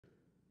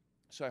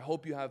So I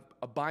hope you have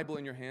a Bible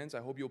in your hands.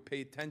 I hope you'll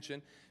pay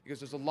attention because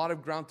there's a lot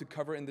of ground to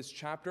cover in this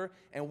chapter.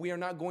 And we are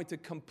not going to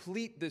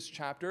complete this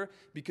chapter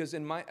because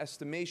in my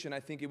estimation, I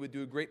think it would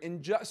do a great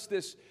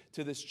injustice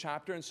to this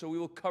chapter. And so we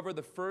will cover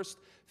the first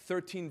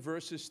 13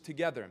 verses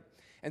together.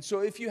 And so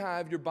if you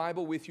have your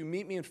Bible with you,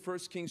 meet me in 1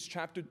 Kings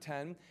chapter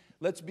 10.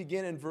 Let's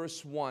begin in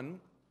verse 1.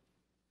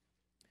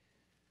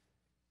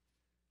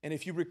 And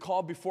if you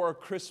recall before our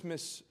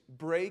Christmas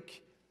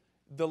break,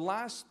 the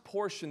last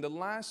portion, the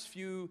last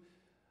few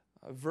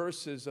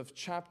verses of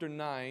chapter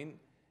 9,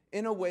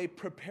 in a way,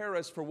 prepare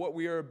us for what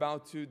we are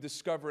about to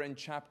discover in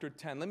chapter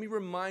 10. Let me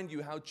remind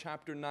you how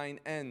chapter 9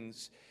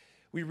 ends.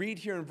 We read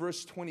here in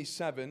verse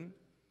 27,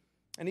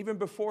 and even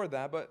before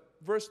that, but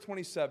verse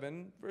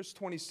 27, verse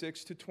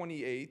 26 to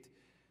 28,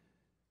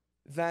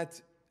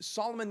 that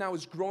Solomon now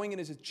is growing in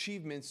his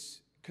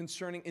achievements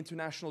concerning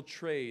international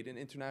trade and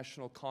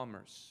international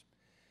commerce.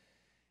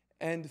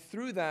 And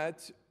through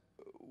that,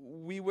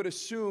 we would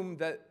assume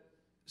that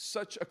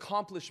such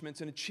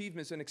accomplishments and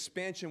achievements and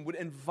expansion would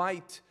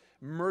invite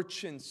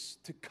merchants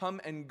to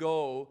come and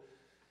go,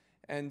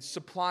 and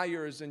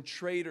suppliers and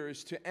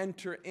traders to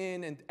enter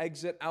in and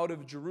exit out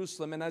of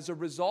Jerusalem. And as a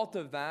result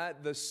of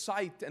that, the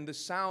sight and the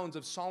sounds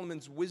of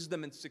Solomon's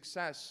wisdom and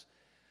success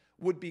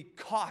would be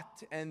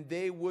caught, and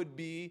they would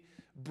be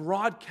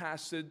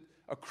broadcasted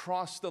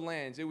across the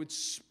lands. It would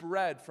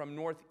spread from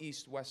north,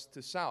 east, west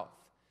to south.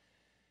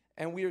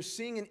 And we are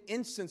seeing an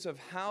instance of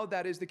how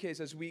that is the case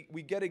as we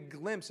get a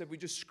glimpse, if we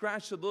just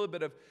scratch a little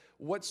bit of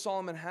what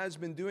Solomon has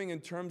been doing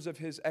in terms of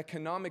his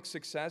economic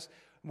success.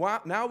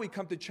 Now we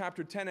come to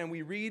chapter 10 and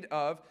we read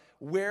of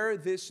where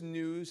this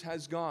news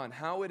has gone,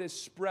 how it has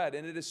spread.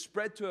 And it has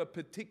spread to a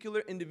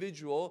particular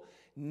individual,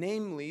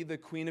 namely the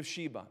Queen of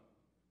Sheba.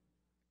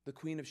 The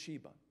Queen of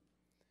Sheba.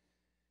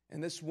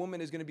 And this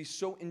woman is going to be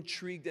so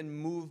intrigued and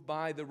moved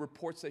by the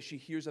reports that she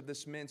hears of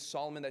this man,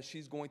 Solomon, that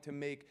she's going to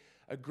make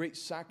a great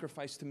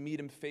sacrifice to meet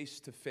him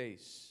face to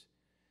face.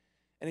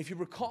 And if you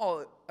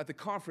recall at the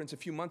conference a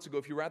few months ago,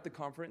 if you were at the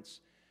conference,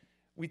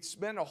 we'd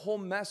spent a whole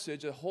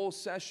message, a whole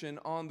session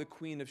on the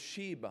Queen of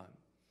Sheba.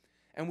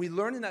 And we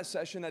learned in that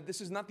session that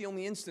this is not the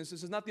only instance,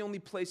 this is not the only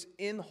place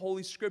in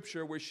Holy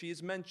Scripture where she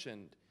is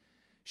mentioned.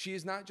 She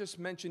is not just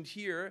mentioned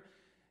here,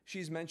 she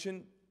is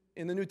mentioned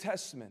in the New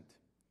Testament.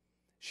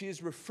 She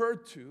is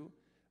referred to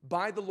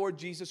by the Lord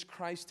Jesus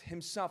Christ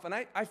himself. And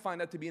I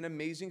find that to be an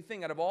amazing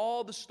thing. Out of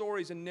all the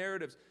stories and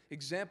narratives,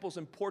 examples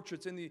and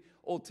portraits in the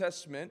Old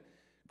Testament,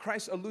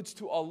 Christ alludes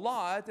to a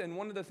lot, and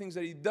one of the things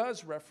that he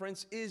does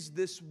reference is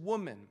this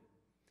woman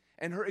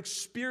and her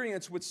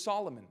experience with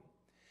Solomon.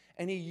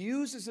 And he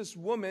uses this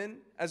woman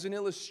as an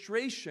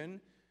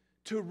illustration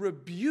to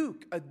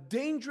rebuke a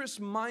dangerous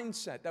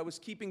mindset that was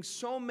keeping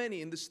so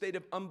many in the state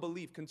of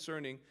unbelief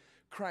concerning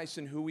Christ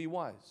and who he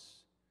was.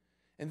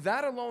 And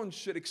that alone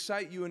should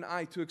excite you and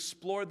I to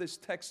explore this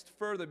text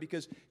further,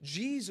 because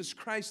Jesus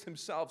Christ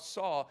himself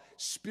saw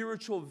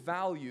spiritual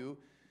value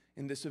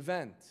in this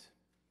event.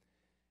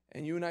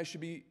 And you and I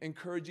should be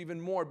encouraged even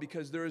more,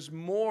 because there is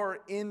more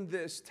in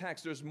this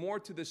text. There's more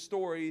to this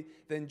story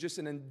than just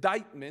an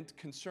indictment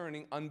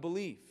concerning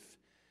unbelief.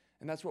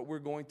 And that's what we're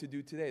going to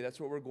do today. That's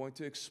what we're going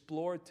to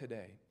explore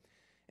today.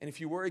 And if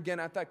you were again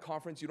at that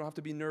conference, you don't have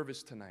to be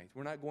nervous tonight.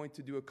 We're not going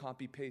to do a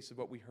copy-paste of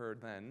what we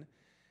heard then,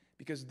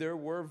 because there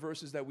were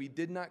verses that we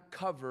did not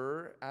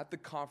cover at the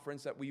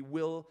conference that we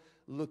will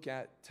look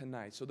at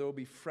tonight. So there will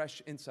be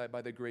fresh insight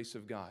by the grace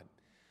of God.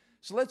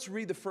 So let's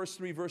read the first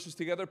 3 verses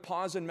together,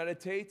 pause and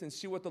meditate and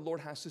see what the Lord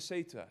has to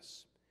say to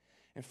us.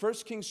 In 1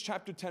 Kings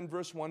chapter 10,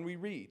 verse 1, we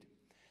read,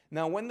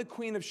 "Now when the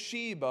queen of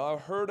Sheba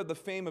heard of the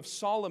fame of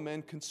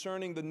Solomon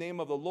concerning the name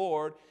of the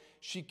Lord,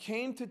 she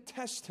came to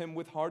test him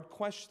with hard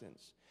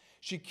questions.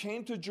 She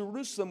came to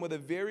Jerusalem with a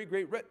very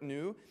great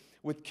retinue,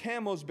 with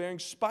camels bearing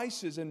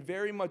spices and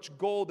very much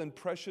gold and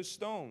precious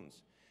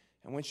stones.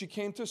 And when she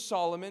came to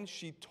Solomon,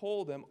 she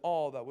told him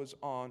all that was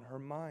on her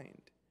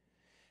mind.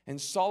 And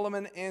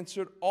Solomon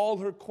answered all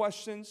her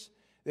questions.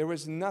 There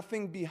was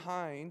nothing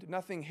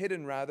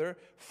hidden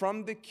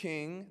from the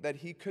king that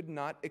he could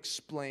not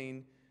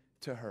explain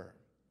to her."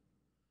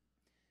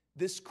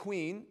 This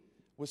queen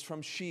was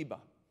from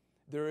Sheba.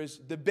 There is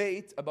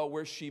debate about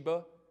where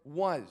Sheba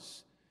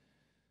was.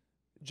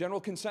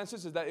 General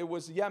consensus is that it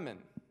was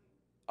Yemen.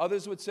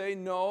 Others would say,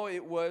 no,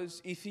 it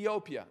was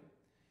Ethiopia.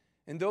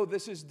 And though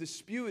this is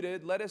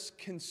disputed, let us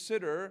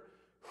consider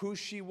who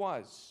she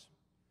was.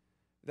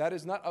 That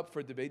is not up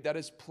for debate. That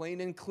is plain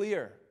and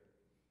clear.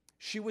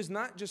 She was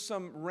not just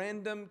some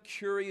random,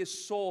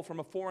 curious soul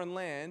from a foreign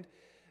land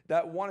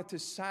that wanted to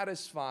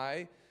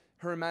satisfy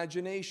her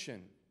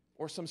imagination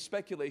or some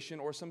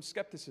speculation or some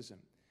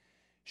skepticism.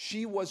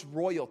 She was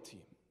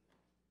royalty.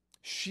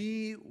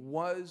 She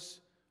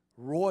was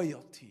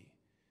royalty.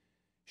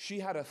 She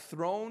had a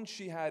throne.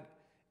 She had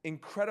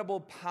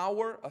incredible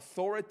power,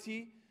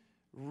 authority,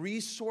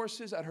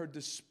 resources at her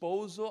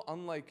disposal,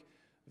 unlike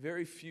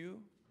very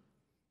few.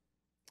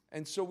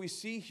 And so we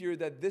see here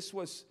that this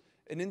was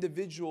an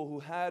individual who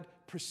had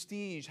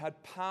prestige,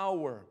 had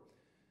power,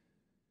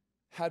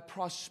 had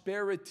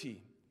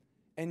prosperity,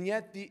 And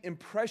yet the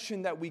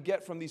impression that we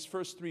get from these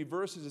first 3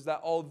 verses is that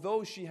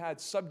although she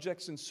had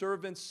subjects and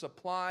servants,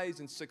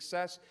 supplies and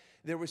success,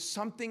 there was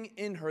something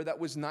in her that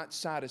was not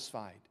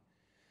satisfied.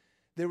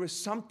 There was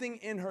something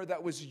in her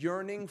that was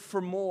yearning for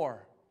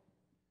more.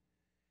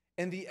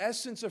 And the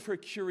essence of her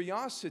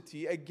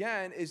curiosity,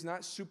 again, is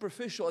not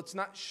superficial. It's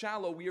not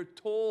shallow. We are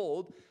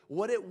told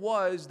what it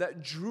was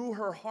that drew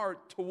her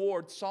heart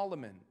toward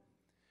Solomon.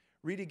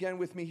 Read again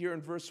with me here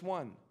in verse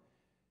 1.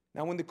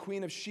 Now, when the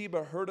queen of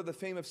Sheba heard of the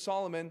fame of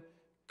Solomon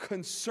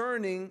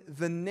concerning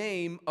the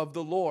name of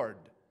the Lord,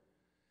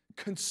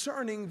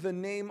 concerning the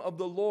name of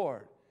the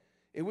Lord,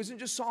 it wasn't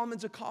just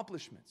Solomon's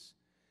accomplishments.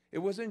 It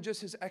wasn't just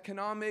his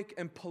economic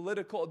and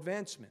political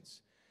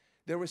advancements.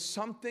 There was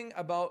something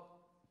about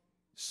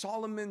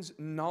Solomon's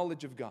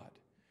knowledge of God.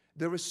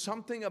 There was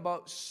something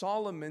about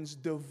Solomon's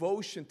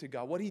devotion to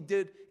God, what he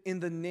did in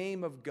the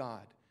name of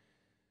God,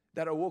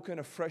 that awoken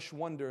a fresh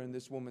wonder in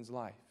this woman's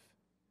life.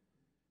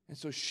 And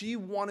so she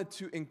wanted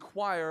to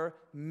inquire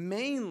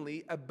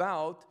mainly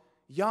about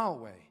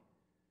Yahweh,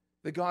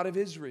 the God of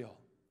Israel.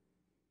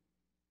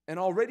 And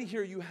already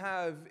here you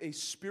have a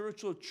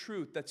spiritual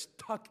truth that's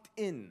tucked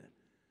in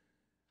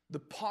the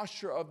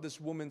posture of this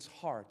woman's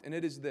heart. And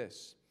it is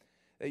this,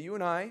 that you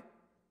and I,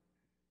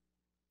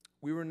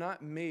 we were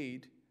not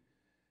made,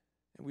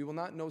 and we will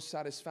not know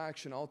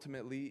satisfaction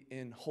ultimately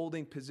in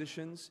holding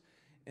positions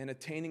and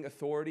attaining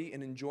authority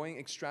and enjoying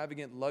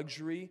extravagant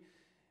luxury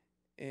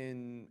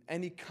in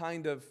any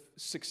kind of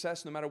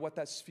success, no matter what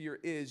that sphere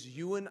is.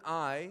 You and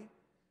I,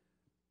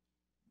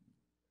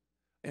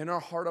 in our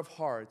heart of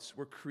hearts,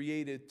 were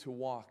created to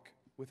walk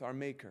with our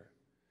Maker,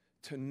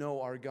 to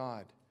know our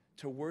God,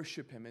 to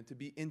worship Him, and to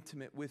be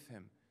intimate with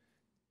Him.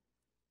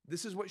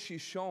 This is what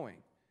she's showing,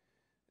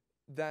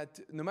 that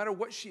no matter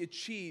what she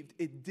achieved,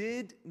 it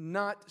did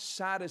not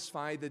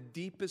satisfy the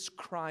deepest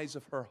cries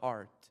of her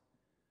heart.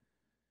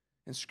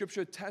 And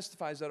Scripture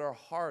testifies that our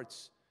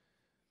hearts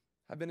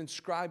have been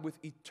inscribed with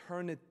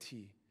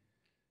eternity.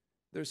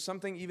 There's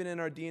something even in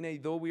our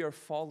DNA, though we are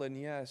fallen,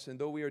 yes, and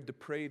though we are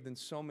depraved in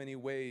so many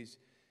ways,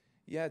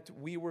 yet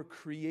we were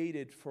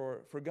created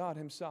for God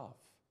Himself.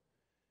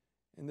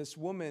 And this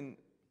woman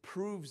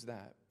proves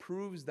that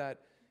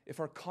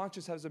if our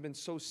conscience hasn't been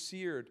so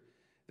seared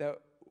that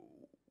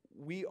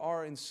we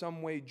are in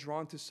some way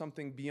drawn to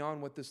something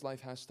beyond what this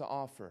life has to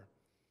offer.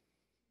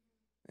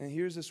 And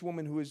here's this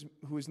woman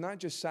who is not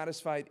just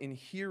satisfied in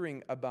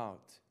hearing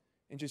about,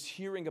 and just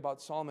hearing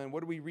about Solomon.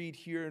 What do we read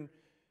here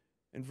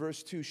in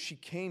verse 2? She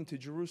came to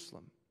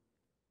Jerusalem.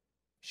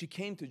 She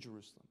came to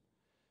Jerusalem.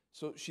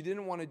 So she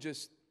didn't want to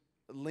just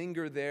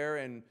linger there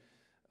and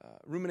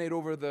ruminate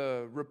over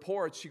the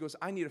reports. She goes,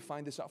 I need to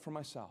find this out for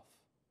myself.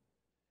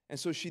 And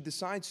so she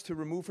decides to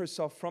remove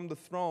herself from the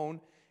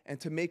throne and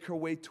to make her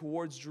way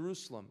towards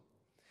Jerusalem.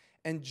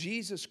 And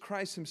Jesus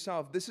Christ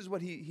Himself, this is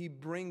what He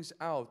brings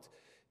out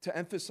to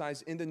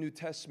emphasize in the New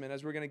Testament,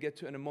 as we're going to get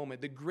to in a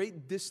moment, the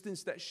great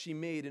distance that she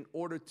made in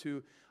order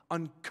to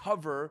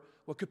uncover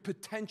what could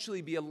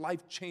potentially be a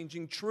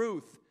life-changing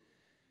truth.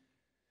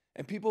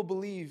 And people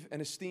believe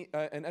and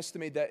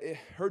estimate that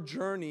her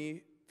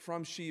journey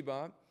from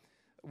Sheba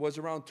was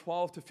around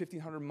 12 to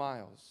 1,500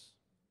 miles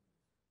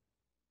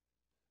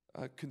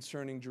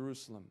concerning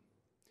Jerusalem.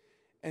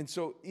 And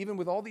so even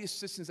with all the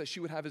assistance that she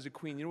would have as a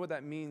queen, you know what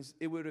that means?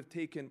 It would have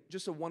taken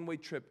just a one-way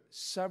trip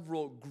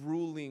several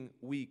grueling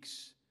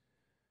weeks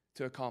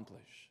to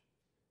accomplish.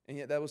 And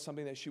yet that was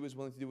something that she was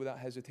willing to do without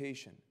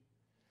hesitation.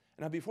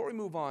 Now, before we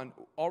move on,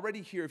 already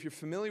here, if you're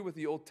familiar with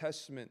the Old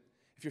Testament,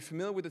 if you're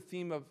familiar with the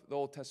theme of the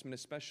Old Testament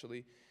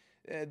especially,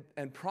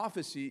 and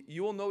prophecy,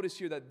 you will notice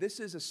here that this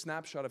is a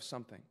snapshot of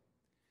something.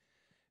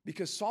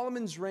 Because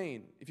Solomon's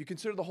reign, if you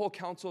consider the whole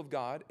counsel of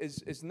God,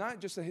 is not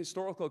just a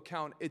historical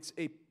account, it's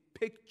a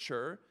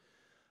picture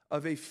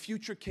of a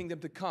future kingdom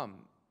to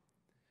come,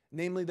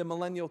 namely the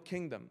millennial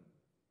kingdom.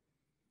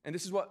 And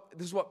this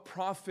is what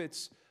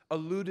prophets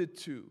alluded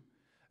to.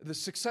 The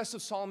success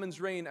of Solomon's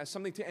reign as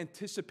something to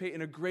anticipate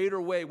in a greater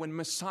way when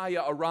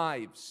Messiah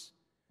arrives.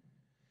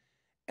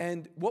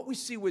 And what we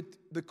see with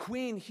the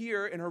queen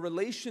here in her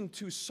relation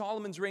to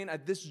Solomon's reign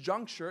at this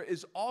juncture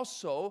is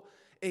also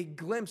a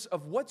glimpse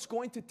of what's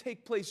going to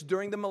take place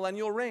during the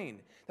millennial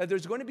reign. That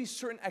there's going to be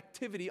certain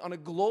activity on a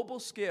global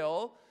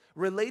scale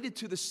related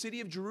to the city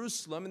of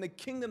Jerusalem and the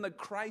kingdom that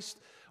Christ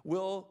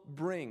will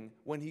bring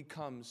when He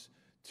comes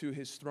to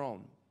His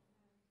throne.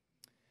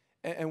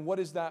 And what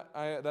is that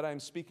that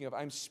I'm speaking of?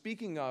 I'm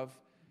speaking of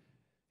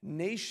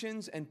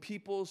nations and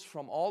peoples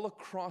from all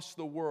across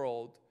the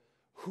world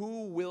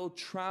who will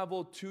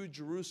travel to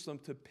Jerusalem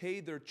to pay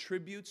their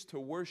tributes,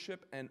 to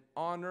worship and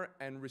honor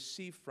and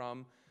receive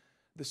from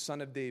the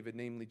Son of David,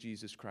 namely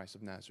Jesus Christ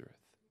of Nazareth.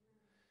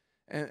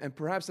 And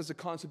perhaps that's a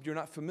concept you're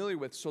not familiar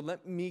with, so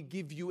let me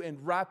give you in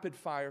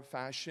rapid-fire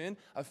fashion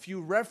a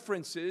few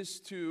references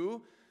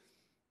to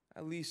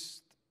at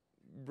least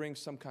bring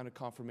some kind of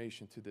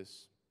confirmation to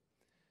this.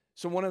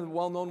 So one of the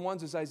well-known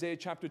ones is Isaiah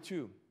chapter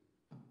 2.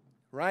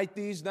 Write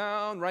these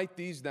down, write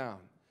these down.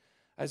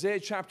 Isaiah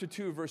chapter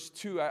 2, verse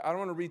 2. I don't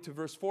want to read to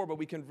verse 4, but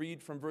we can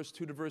read from verse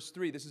 2 to verse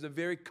 3. This is a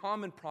very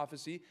common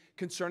prophecy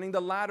concerning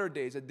the latter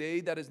days, a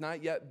day that has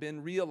not yet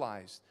been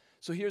realized.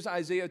 So here's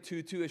Isaiah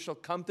 2:2. It shall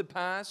come to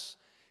pass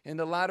in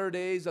the latter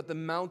days that the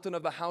mountain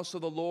of the house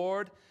of the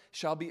Lord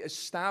shall be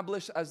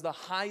established as the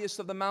highest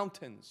of the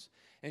mountains,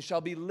 and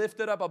shall be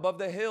lifted up above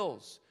the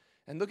hills.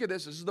 And look at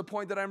this. This is the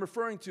point that I'm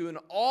referring to. And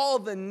all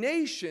the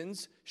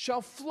nations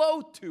shall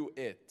flow to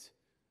it.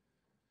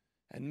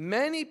 And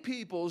many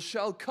people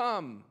shall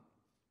come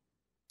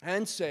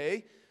and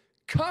say,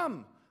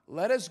 come,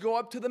 let us go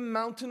up to the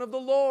mountain of the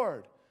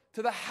Lord,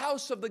 to the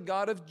house of the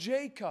God of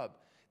Jacob,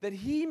 that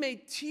he may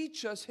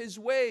teach us his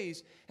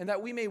ways, and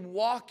that we may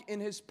walk in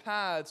his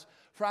paths.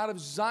 For out of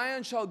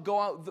Zion shall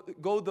go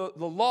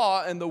the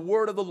law and the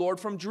word of the Lord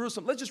from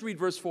Jerusalem. Let's just read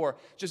verse 4,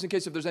 just in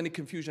case if there's any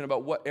confusion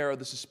about what era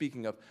this is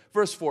speaking of.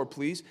 Verse 4,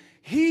 please.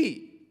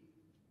 He,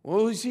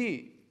 who is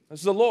he? This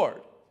is the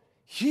Lord.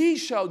 He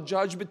shall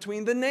judge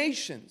between the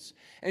nations,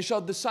 and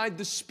shall decide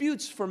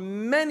disputes for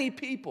many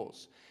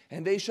peoples.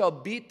 And they shall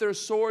beat their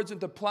swords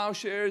into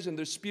plowshares, and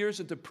their spears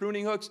into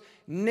pruning hooks.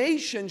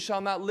 Nation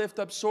shall not lift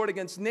up sword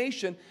against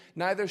nation,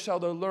 neither shall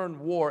they learn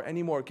war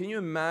anymore. Can you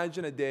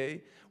imagine a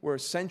day where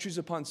centuries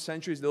upon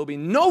centuries there will be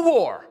no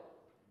war?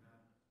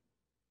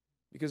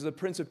 Because the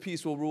Prince of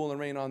Peace will rule and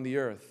reign on the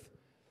earth.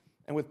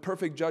 And with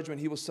perfect judgment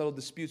he will settle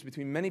disputes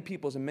between many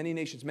peoples and many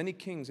nations, many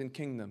kings and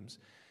kingdoms.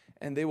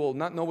 And they will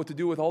not know what to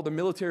do with all the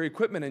military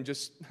equipment and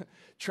just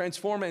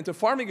transform it into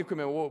farming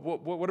equipment.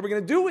 What are we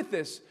going to do with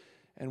this?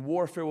 And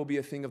warfare will be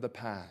a thing of the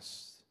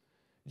past.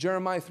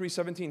 Jeremiah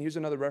 3:17, here's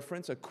another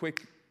reference, a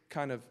quick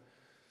kind of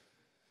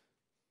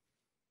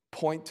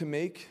point to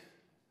make.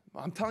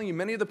 I'm telling you,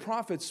 many of the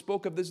prophets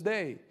spoke of this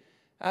day.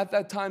 At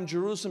that time,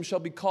 Jerusalem shall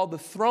be called the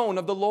throne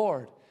of the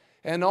Lord,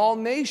 and all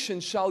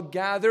nations shall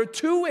gather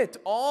to it.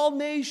 All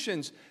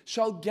nations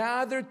shall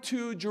gather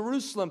to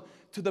Jerusalem,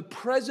 to the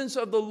presence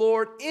of the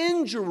Lord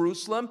in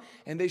Jerusalem,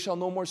 and they shall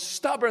no more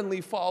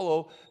stubbornly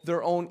follow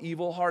their own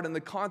evil heart. And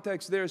the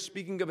context there is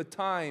speaking of a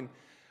time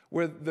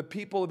where the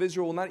people of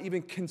Israel will not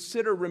even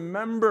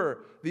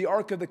remember the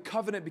Ark of the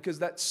Covenant, because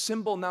that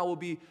symbol now will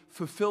be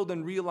fulfilled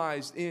and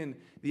realized in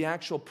the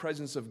actual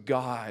presence of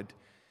God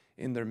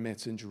in their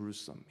midst in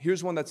Jerusalem.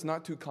 Here's one that's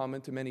not too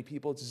common to many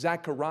people. It's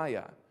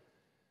Zechariah.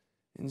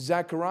 In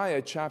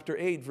Zechariah chapter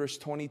 8, verse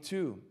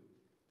 22.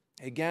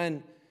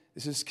 Again,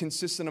 this is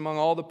consistent among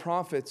all the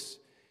prophets.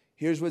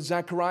 Here's what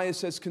Zechariah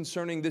says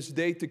concerning this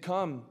day to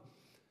come.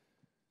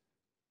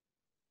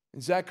 In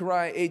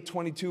Zechariah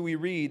 8:22 we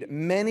read,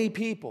 many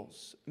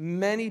peoples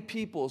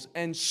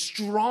and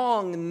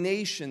strong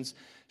nations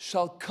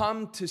shall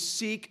come to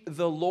seek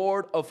the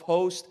Lord of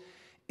hosts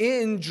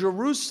in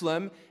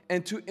Jerusalem,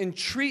 and to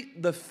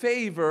entreat the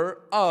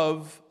favor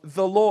of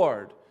the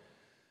Lord.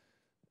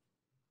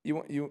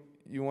 You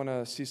want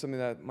to see something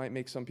that might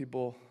make some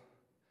people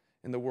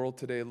in the world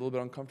today a little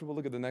bit uncomfortable?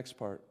 Look at the next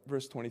part,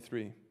 verse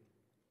 23.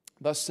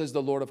 Thus says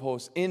the Lord of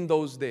hosts, in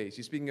those days,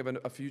 he's speaking of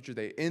a future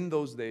day, in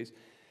those days,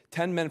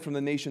 10 men from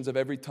the nations of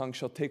every tongue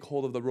shall take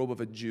hold of the robe of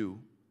a Jew,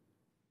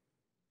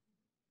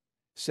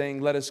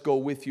 saying, let us go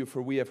with you,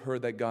 for we have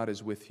heard that God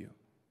is with you.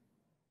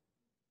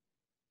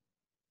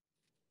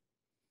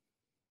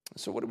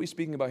 So what are we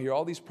speaking about here?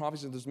 All these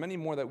prophecies, there's many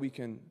more that we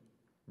can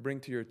bring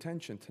to your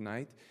attention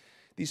tonight.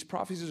 These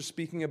prophecies are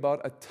speaking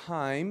about a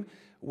time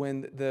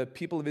when the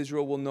people of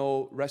Israel will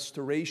know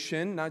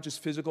restoration, not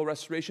just physical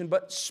restoration,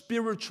 but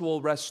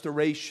spiritual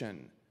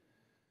restoration.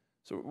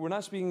 So we're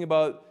not speaking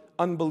about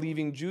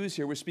unbelieving Jews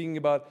here. We're speaking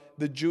about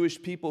the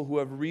Jewish people who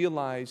have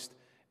realized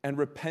and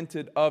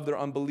repented of their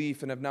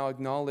unbelief and have now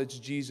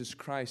acknowledged Jesus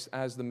Christ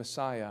as the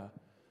Messiah.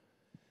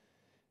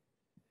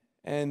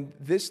 And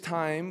this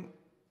time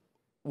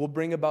will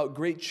bring about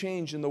great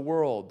change in the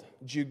world,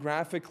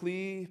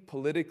 geographically,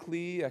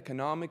 politically,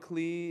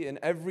 economically, in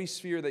every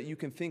sphere that you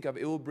can think of.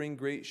 It will bring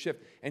great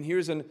shift. And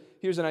here's an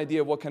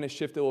idea of what kind of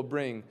shift it will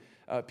bring.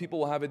 People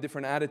will have a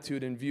different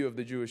attitude in view of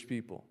the Jewish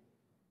people.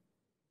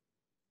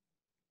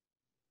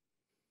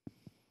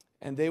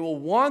 And they will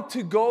want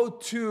to go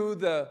to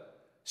the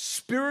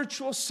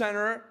spiritual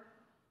center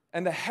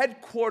and the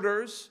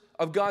headquarters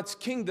of God's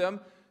kingdom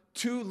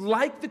to,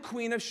 like the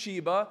Queen of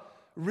Sheba,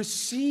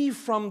 receive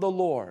from the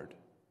Lord,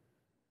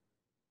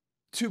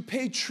 to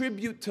pay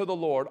tribute to the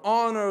Lord,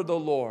 honor the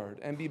Lord,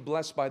 and be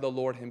blessed by the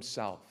Lord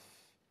himself.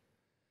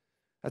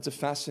 That's a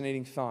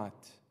fascinating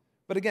thought.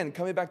 But again,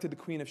 coming back to the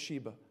Queen of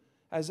Sheba,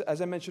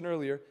 as I mentioned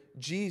earlier,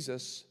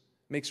 Jesus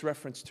makes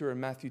reference to her in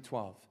Matthew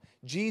 12.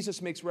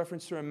 Jesus makes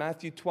reference to her in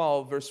Matthew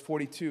 12, verse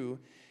 42,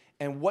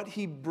 and what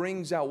he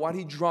brings out, what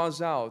he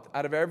draws out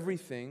of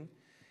everything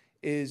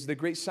is the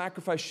great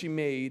sacrifice she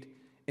made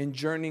in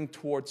journeying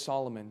toward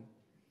Solomon.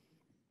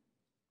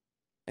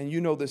 And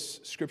you know this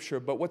scripture,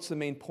 but what's the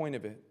main point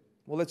of it?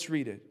 Well, let's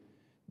read it.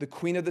 The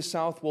queen of the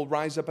south will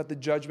rise up at the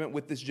judgment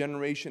with this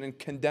generation and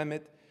condemn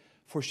it,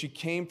 for she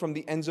came from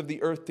the ends of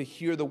the earth to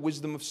hear the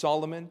wisdom of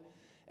Solomon,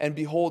 and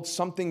behold,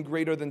 something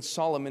greater than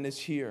Solomon is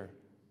here.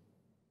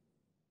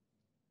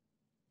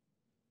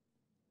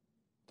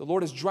 The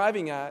Lord is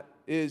driving at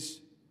is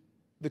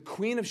The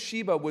queen of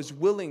Sheba was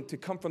willing to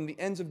come from the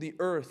ends of the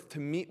earth to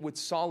meet with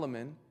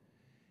Solomon,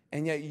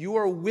 and yet you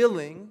are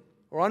willing,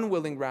 or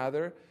unwilling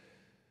rather,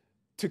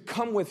 to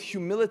come with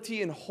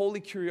humility and holy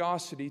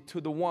curiosity to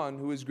the one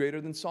who is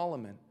greater than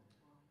Solomon.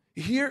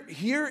 Here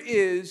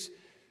is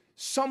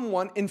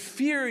someone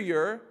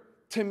inferior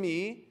to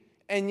me,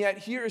 and yet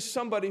here is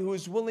somebody who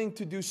is willing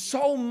to do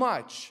so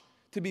much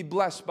to be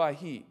blessed by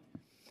he.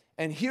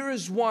 And here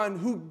is one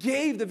who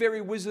gave the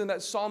very wisdom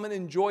that Solomon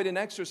enjoyed and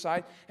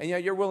exercised, and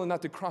yet you're willing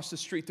not to cross the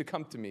street to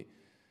come to me.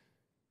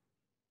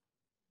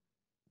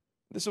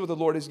 This is what the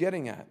Lord is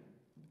getting at.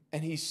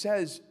 And he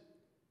says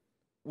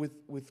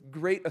with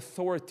great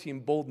authority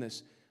and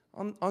boldness,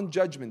 on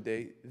Judgment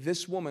Day,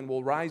 this woman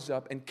will rise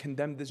up and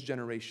condemn this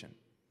generation.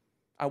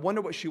 I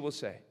wonder what she will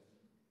say.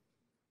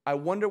 I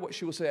wonder what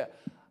she will say.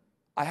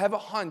 I have a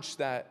hunch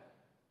that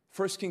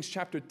 1 Kings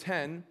chapter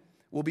 10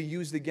 will be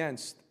used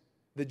against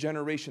the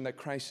generation that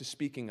Christ is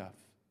speaking of.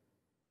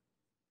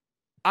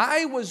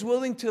 I was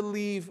willing to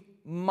leave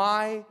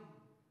my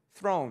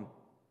throne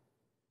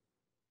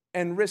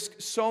and risk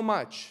so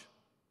much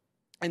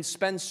and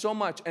spend so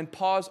much and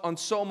pause on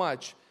so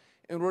much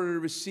in order to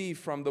receive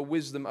from the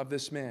wisdom of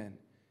this man.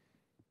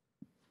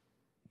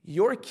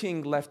 Your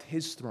king left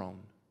his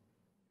throne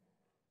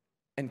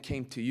and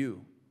came to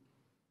you.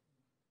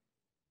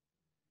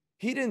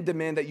 He didn't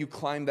demand that you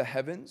climb the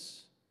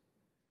heavens.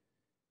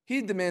 He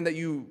didn't demand that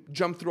you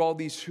jump through all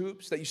these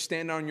hoops, that you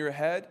stand on your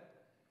head,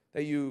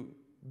 that you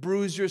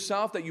bruise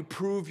yourself, that you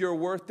prove your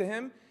worth to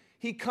him.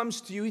 He comes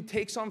to you, he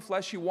takes on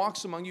flesh, he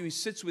walks among you, he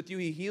sits with you,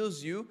 he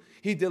heals you,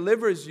 he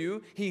delivers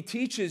you, he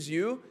teaches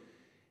you,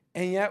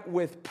 and yet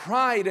with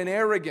pride and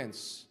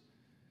arrogance,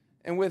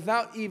 and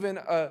without even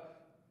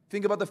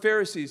think about the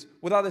Pharisees,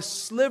 without a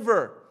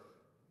sliver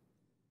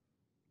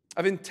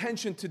of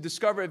intention to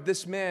discover if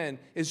this man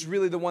is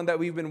really the one that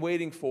we've been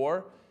waiting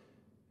for,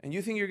 and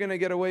you think you're going to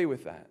get away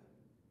with that.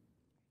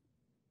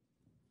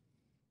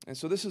 And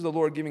so this is the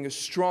Lord giving a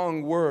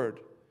strong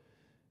word.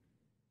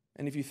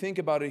 And if you think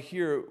about it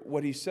here,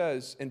 what he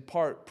says in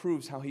part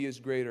proves how he is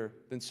greater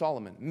than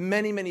Solomon.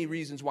 Many, many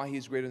reasons why he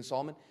is greater than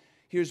Solomon.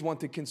 Here's one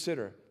to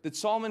consider. Did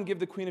Solomon give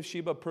the queen of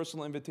Sheba a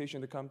personal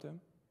invitation to come to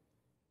him?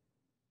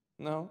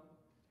 No.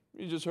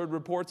 You just heard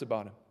reports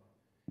about him.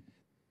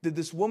 Did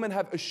this woman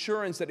have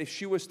assurance that if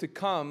she was to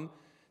come,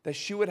 that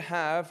she would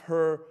have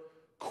her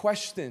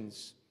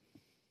questions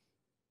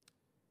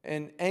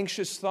and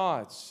anxious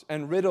thoughts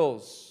and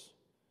riddles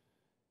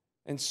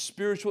and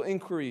spiritual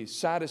inquiries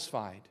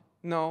satisfied?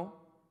 No.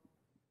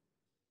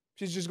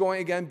 She's just going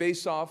again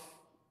based off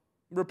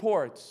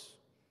reports.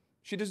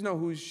 She doesn't know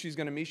who she's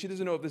going to meet. She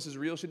doesn't know if this is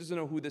real. She doesn't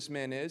know who this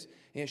man is.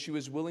 And yet she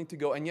was willing to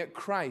go. And yet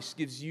Christ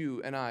gives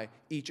you and I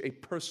each a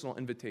personal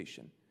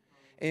invitation.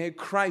 And yet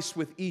Christ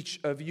with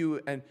each of you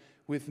and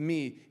with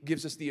me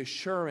gives us the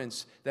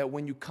assurance that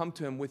when you come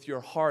to him with your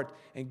heart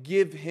and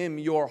give him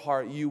your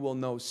heart, you will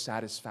know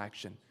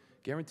satisfaction.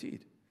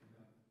 Guaranteed.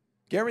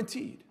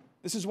 Guaranteed.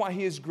 This is why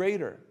he is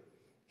greater.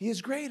 He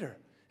is greater.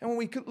 And when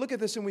we look at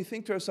this and we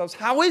think to ourselves,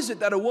 how is it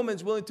that a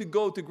woman's willing to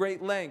go to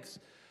great lengths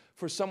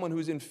for someone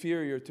who's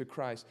inferior to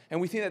Christ?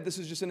 And we think that this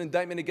is just an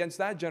indictment against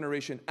that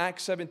generation.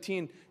 Acts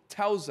 17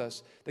 tells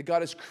us that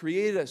God has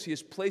created us. He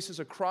has placed us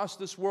across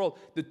this world,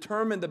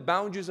 determined the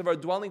boundaries of our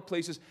dwelling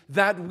places,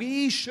 that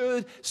we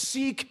should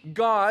seek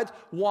God.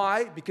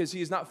 Why? Because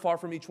he is not far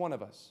from each one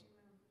of us.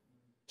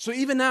 So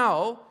even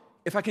now,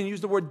 if I can use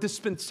the word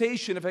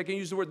dispensation, if I can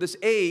use the word this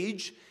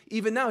age,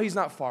 even now he's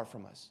not far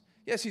from us.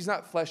 Yes, he's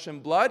not flesh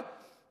and blood,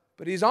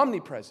 but he's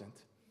omnipresent.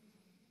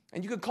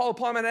 And you can call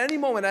upon him at any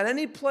moment, at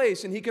any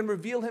place, and he can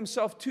reveal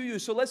himself to you.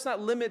 So let's not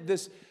limit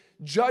this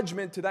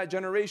judgment to that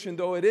generation,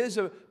 though it is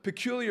a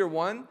peculiar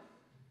one.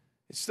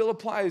 It still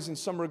applies in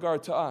some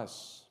regard to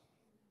us.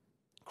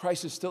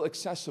 Christ is still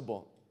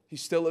accessible.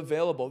 He's still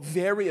available,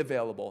 very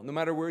available, no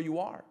matter where you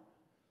are.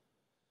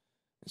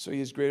 And so he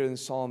is greater than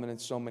Solomon in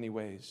so many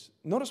ways.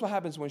 Notice what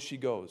happens when she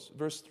goes.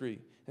 Verse 3,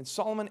 and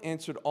Solomon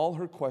answered all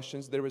her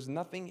questions. There was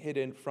nothing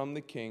hidden from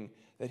the king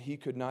that he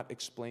could not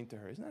explain to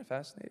her. Isn't that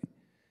fascinating?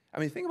 I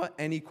mean, think about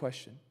any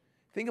question.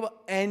 Think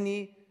about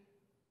any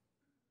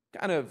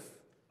kind of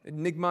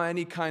enigma,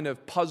 any kind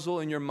of puzzle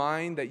in your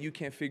mind that you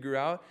can't figure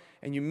out,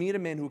 and you meet a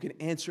man who can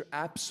answer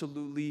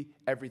absolutely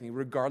everything,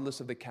 regardless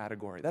of the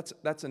category.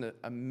 That's an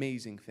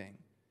amazing thing.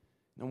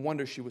 No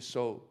wonder she was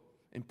so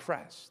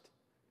impressed.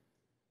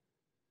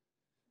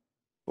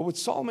 But what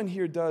Solomon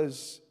here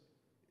does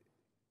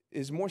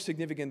is more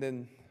significant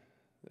than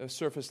a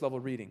surface level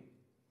reading.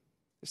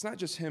 It's not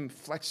just him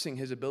flexing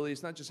his ability.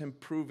 It's not just him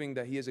proving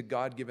that he has a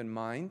God-given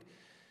mind.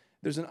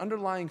 There's an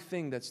underlying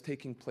thing that's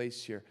taking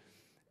place here.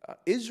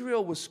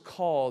 Israel was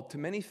called to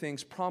many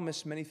things,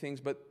 promised many things,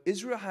 but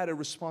Israel had a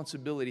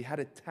responsibility, had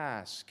a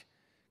task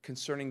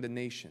concerning the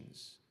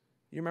nations.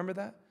 You remember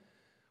that?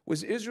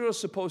 Was Israel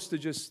supposed to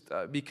just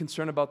be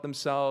concerned about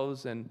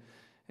themselves and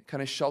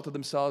kind of shelter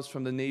themselves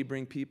from the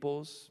neighboring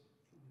peoples?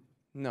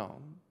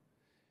 No.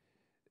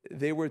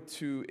 They were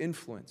to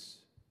influence.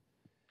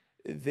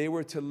 They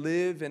were to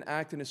live and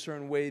act in a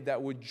certain way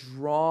that would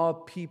draw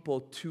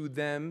people to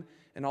them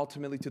and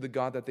ultimately to the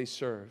God that they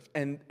serve.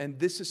 And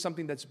this is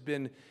something that's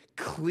been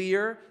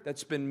clear,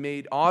 that's been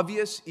made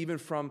obvious, even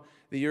from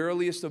the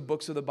earliest of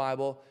books of the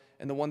Bible.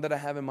 And the one that I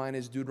have in mind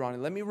is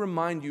Deuteronomy. Let me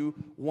remind you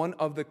one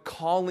of the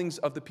callings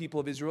of the people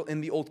of Israel in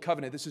the Old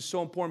Covenant. This is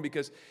so important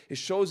because it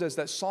shows us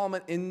that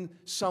Solomon, in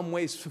some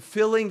ways,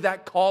 fulfilling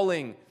that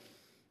calling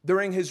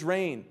during his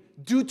reign.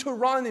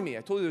 Deuteronomy.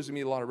 I told you there's going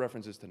to be a lot of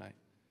references tonight.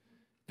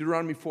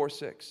 Deuteronomy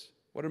 4:6.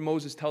 What did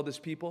Moses tell this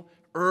people?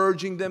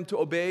 Urging them to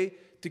obey,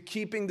 to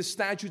keeping the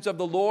statutes of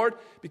the Lord.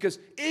 Because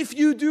if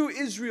you do,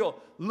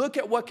 Israel, look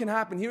at what can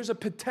happen. Here's a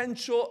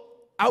potential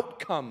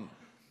outcome.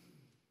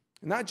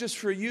 Not just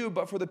for you,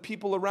 but for the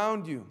people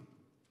around you.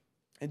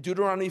 In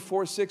Deuteronomy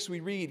 4:6 we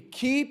read,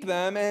 keep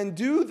them and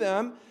do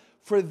them,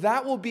 for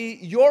that will be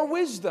your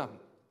wisdom.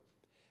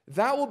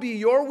 That will be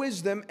your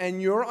wisdom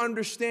and your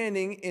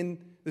understanding in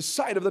the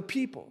sight of the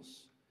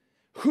peoples,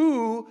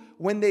 who,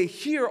 when they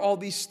hear all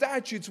these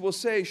statutes, will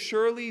say,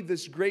 surely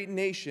this great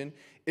nation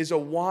is a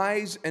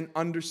wise and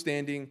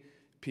understanding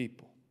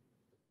people.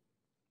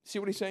 See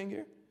what he's saying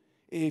here?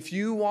 If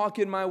you walk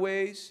in my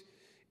ways,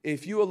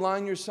 if you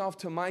align yourself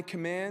to my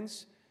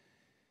commands,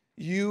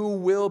 you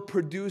will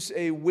produce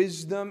a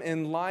wisdom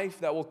in life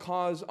that will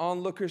cause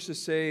onlookers to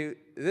say,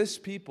 this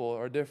people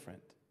are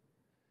different.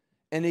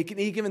 And it can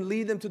even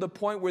lead them to the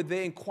point where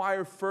they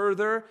inquire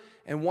further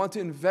and want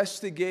to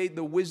investigate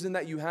the wisdom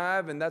that you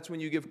have, and that's when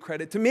you give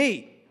credit to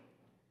me.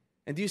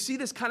 And do you see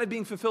this kind of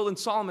being fulfilled in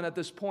Solomon at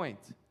this point?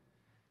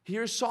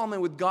 Here's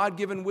Solomon with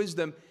God-given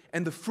wisdom,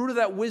 and the fruit of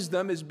that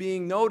wisdom is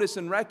being noticed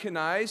and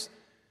recognized.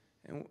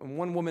 And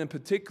one woman in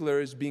particular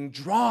is being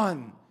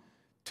drawn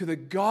to the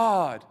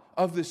God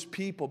of this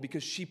people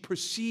because she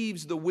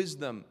perceives the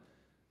wisdom.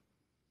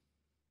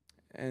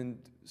 And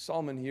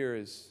Solomon here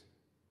is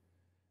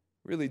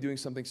really doing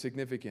something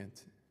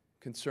significant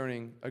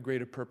concerning a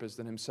greater purpose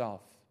than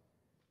himself.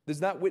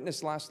 Does that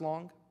witness last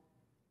long?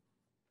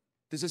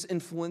 Does this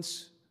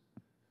influence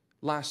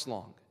last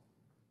long?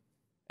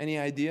 Any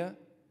idea?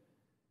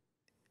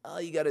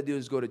 All you got to do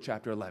is go to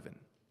chapter 11.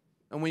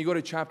 And when you go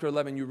to chapter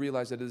 11, you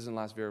realize that it doesn't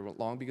last very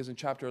long, because in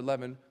chapter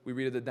 11, we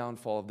read of the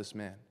downfall of this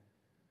man.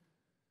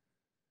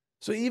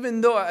 So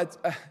even though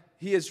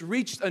he has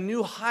reached a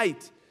new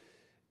height,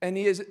 and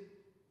he is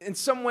in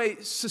some way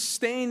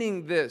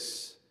sustaining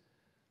this,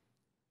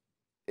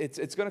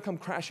 it's going to come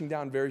crashing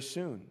down very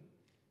soon.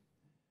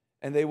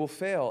 And they will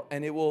fail,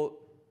 and it will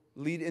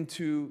lead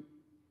into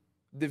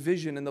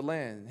division in the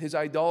land. His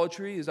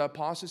idolatry, his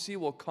apostasy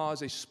will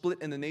cause a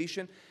split in the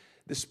nation.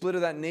 The split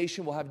of that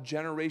nation will have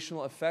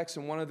generational effects,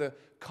 and one of the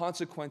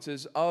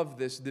consequences of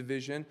this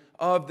division,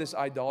 of this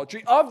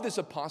idolatry, of this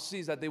apostasy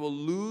is that they will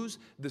lose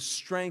the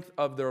strength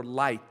of their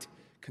light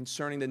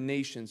concerning the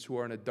nations who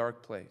are in a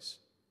dark place.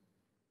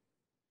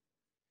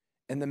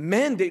 And the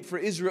mandate for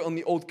Israel in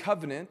the Old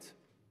Covenant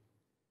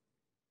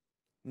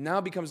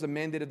now becomes the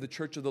mandate of the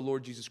church of the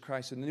Lord Jesus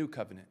Christ in the New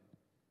Covenant.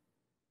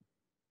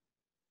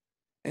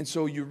 And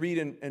so you read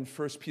in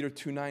 1 Peter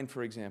 2:9,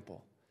 for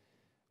example,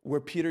 where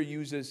Peter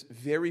uses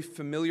very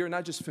familiar,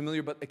 not just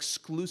familiar, but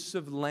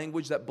exclusive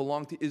language that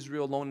belonged to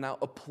Israel alone, now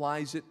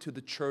applies it to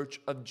the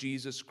church of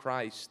Jesus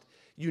Christ.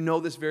 You know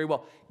this very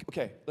well.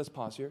 Okay, let's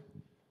pause here.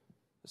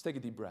 Let's take a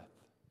deep breath.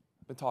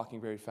 I've been talking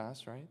very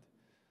fast, right?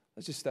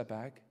 Let's just step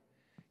back.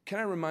 Can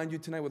I remind you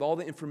tonight, with all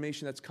the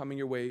information that's coming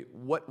your way,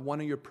 what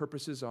one of your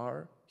purposes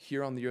are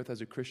here on the earth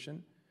as a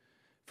Christian?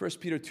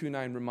 1 Peter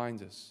 2:9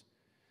 reminds us.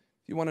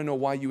 If you want to know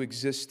why you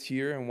exist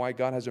here and why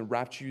God has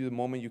enraptured you the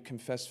moment you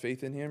confess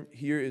faith in Him,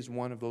 here is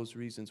one of those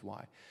reasons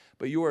why.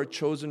 But you are a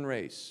chosen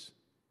race,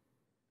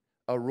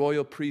 a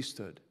royal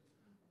priesthood,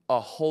 a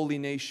holy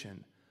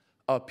nation,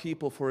 a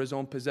people for His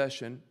own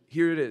possession.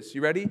 Here it is.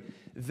 You ready?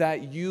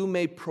 That you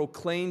may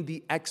proclaim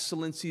the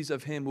excellencies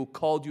of Him who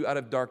called you out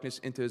of darkness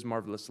into His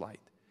marvelous light.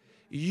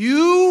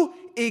 You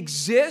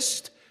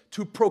exist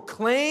to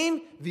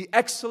proclaim the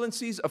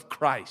excellencies of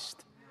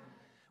Christ,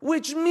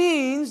 which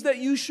means that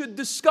you should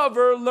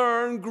discover,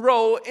 learn,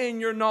 grow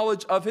in your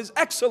knowledge of His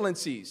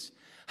excellencies.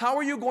 How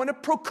are you going to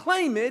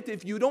proclaim it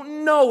if you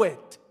don't know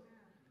it?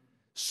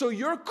 So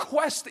your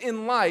quest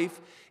in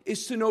life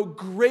is to know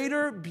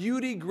greater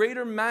beauty,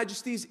 greater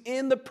majesties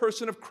in the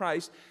person of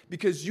Christ,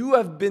 because you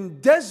have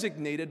been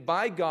designated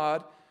by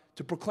God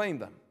to proclaim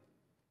them.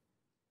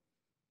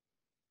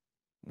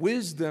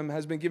 Wisdom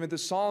has been given to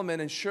Solomon,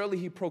 and surely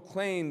he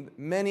proclaimed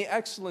many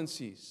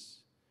excellencies.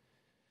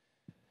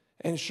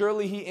 And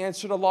surely he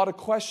answered a lot of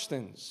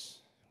questions.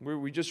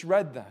 We just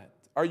read that.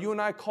 Are you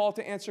and I called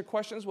to answer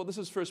questions? Well, this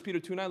is 1 Peter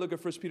 2:9. Look at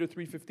 1 Peter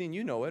 3:15.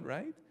 You know it,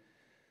 right?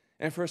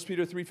 And 1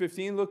 Peter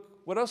 3:15,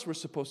 look what else we're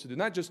supposed to do.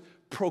 Not just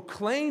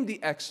proclaim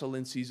the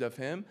excellencies of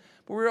Him,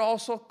 but we're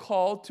also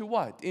called to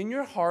what? In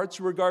your hearts,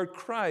 regard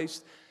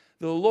Christ,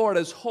 the Lord,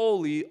 as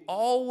holy,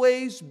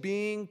 always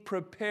being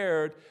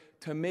prepared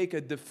to make a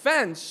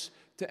defense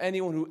to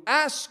anyone who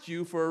asks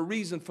you for a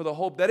reason for the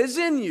hope that is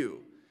in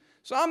you.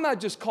 So I'm not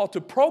just called to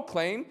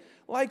proclaim.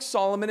 Like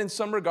Solomon, in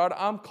some regard,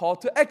 I'm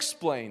called to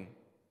explain.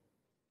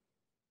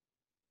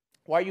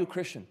 Why are you a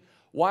Christian?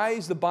 Why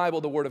is the Bible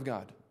the Word of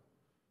God?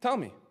 Tell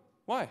me.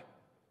 Why?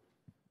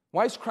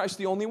 Why is Christ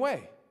the only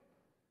way?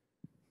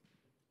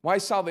 Why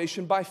is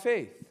salvation by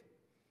faith?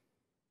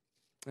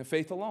 And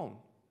faith alone.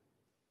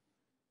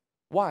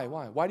 Why?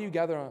 Why do you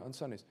gather on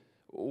Sundays?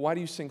 Why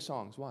do you sing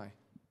songs? Why?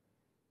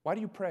 Why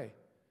do you pray?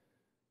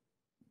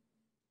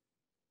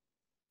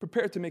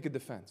 Prepare to make a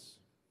defense.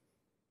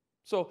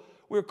 So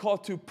we're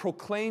called to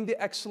proclaim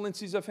the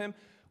excellencies of Him.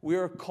 We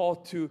are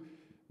called to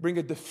bring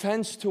a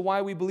defense to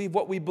why we believe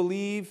what we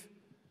believe.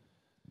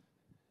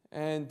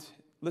 And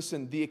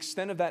listen, the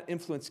extent of that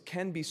influence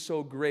can be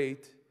so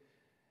great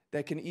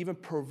that can even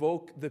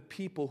provoke the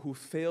people who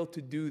fail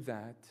to do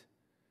that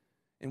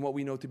in what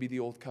we know to be the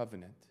Old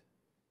Covenant.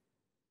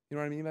 You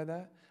know what I mean by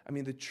that? I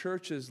mean, the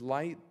church's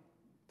light,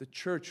 the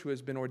church who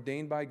has been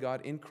ordained by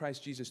God in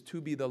Christ Jesus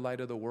to be the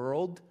light of the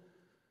world,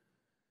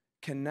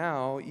 can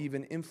now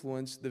even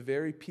influence the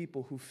very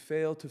people who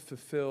fail to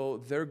fulfill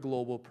their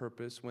global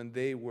purpose when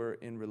they were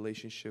in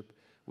relationship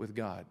with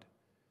God.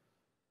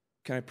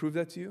 Can I prove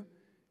that to you?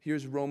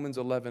 Here's Romans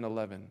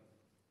 11:11.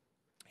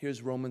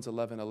 Here's Romans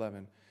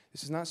 11:11.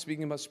 This is not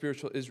speaking about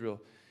spiritual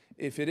Israel.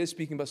 If it is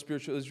speaking about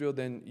spiritual Israel,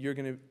 then you're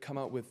going to come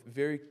out with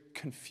very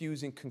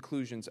confusing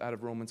conclusions out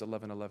of Romans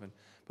 11:11.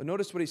 But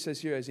notice what he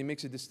says here as he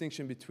makes a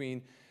distinction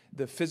between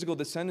the physical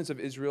descendants of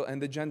Israel and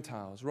the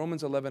Gentiles.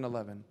 Romans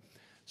 11:11.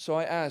 So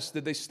I asked,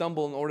 did they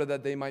stumble in order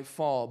that they might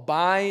fall?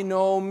 By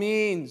no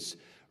means.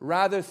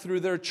 Rather, through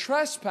their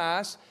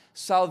trespass,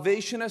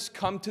 salvation has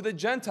come to the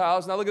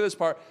Gentiles. Now look at this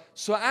part.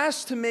 So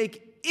as to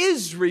make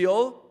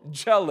Israel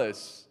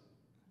jealous.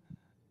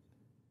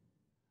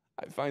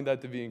 I find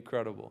that to be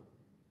incredible.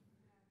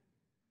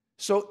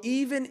 So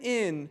even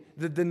in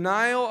the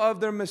denial of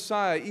their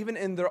Messiah, even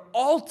in their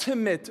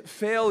ultimate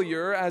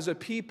failure as a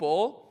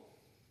people,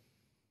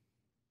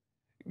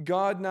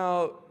 God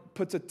now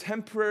puts a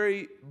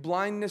temporary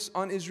blindness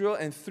on Israel,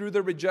 and through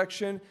the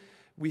rejection,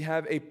 we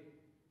have a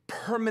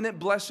permanent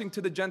blessing to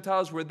the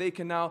Gentiles where they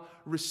can now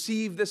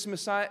receive this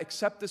Messiah,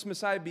 accept this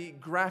Messiah, be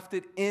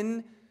grafted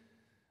in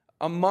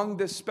among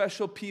this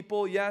special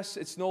people. Yes,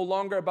 it's no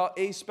longer about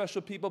a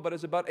special people, but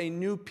it's about a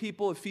new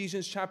people,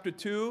 Ephesians chapter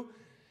 2.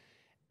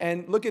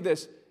 And look at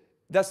this.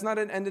 That's not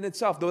an end in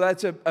itself, though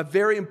that's a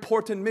very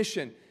important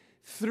mission.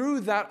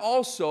 Through that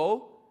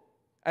also,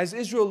 as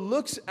Israel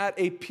looks at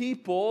a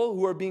people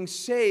who are being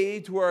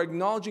saved, who are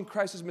acknowledging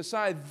Christ as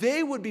Messiah,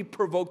 they would be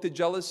provoked to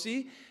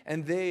jealousy,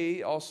 and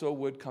they also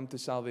would come to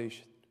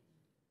salvation.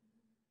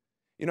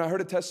 You know, I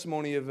heard a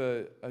testimony of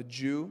a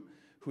Jew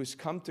who has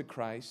come to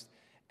Christ,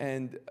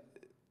 and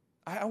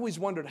I always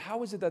wondered,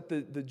 how is it that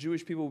the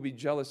Jewish people will be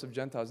jealous of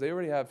Gentiles? They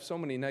already have so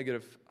many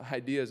negative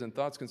ideas and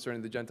thoughts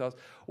concerning the Gentiles.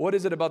 What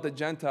is it about the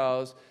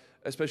Gentiles,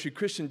 especially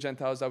Christian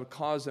Gentiles, that would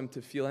cause them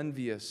to feel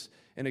envious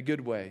in a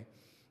good way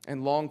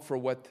and long for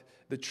what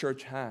the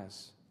church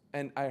has?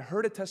 And I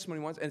heard a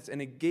testimony once, and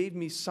it gave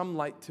me some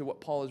light to what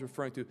Paul is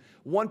referring to.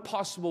 One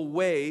possible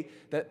way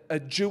that a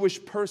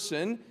Jewish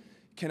person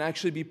can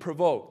actually be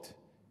provoked.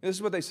 This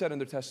is what they said in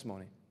their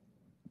testimony.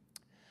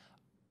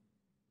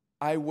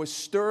 I was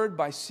stirred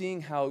by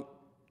seeing how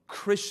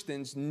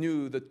Christians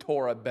knew the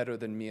Torah better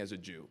than me as a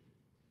Jew.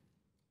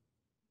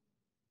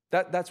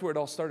 That's where it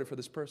all started for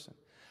this person.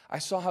 I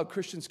saw how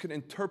Christians could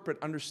interpret,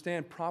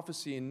 understand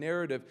prophecy and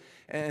narrative,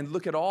 and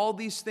look at all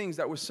these things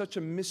that was such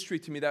a mystery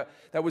to me,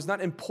 that was not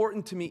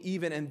important to me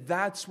even, and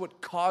that's what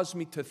caused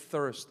me to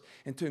thirst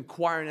and to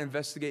inquire and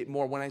investigate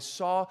more. When I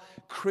saw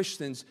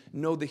Christians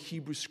know the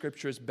Hebrew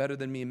Scriptures better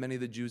than me and many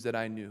of the Jews that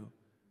I knew.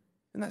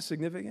 Isn't that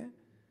significant?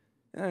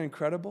 Isn't that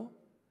incredible?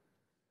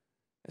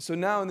 And so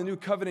now in the new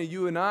covenant,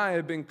 you and I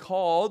have been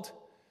called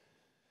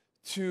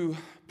to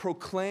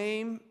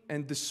proclaim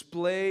and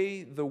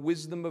display the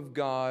wisdom of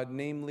God,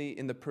 namely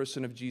in the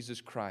person of Jesus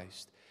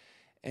Christ.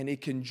 And it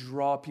can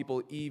draw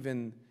people,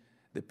 even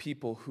the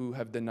people who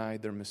have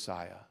denied their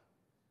Messiah.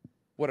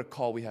 What a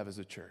call we have as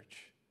a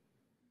church.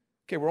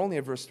 Okay, we're only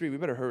at verse 3. We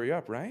better hurry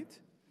up, right?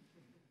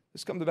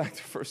 Let's come back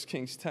to 1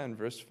 Kings 10,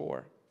 verse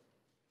 4.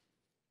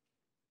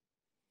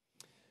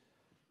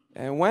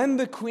 And when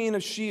the queen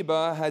of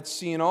Sheba had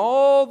seen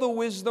all the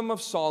wisdom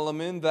of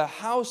Solomon, the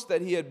house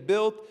that he had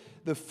built,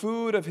 the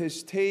food of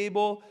his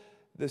table,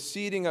 the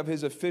seating of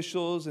his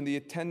officials, and the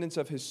attendance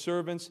of his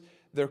servants,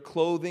 their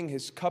clothing,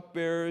 his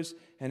cupbearers,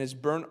 and his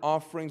burnt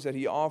offerings that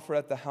he offered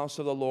at the house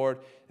of the Lord,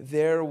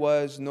 there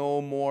was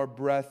no more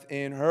breath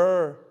in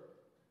her.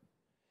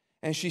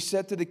 And she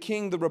said to the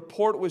king, the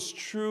report was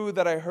true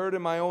that I heard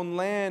in my own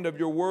land of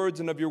your words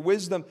and of your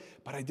wisdom,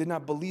 but I did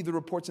not believe the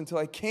reports until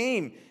I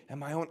came, and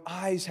my own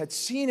eyes had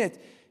seen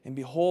it. And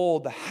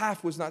behold, the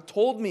half was not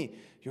told me.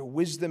 Your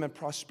wisdom and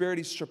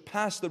prosperity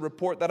surpassed the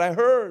report that I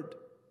heard.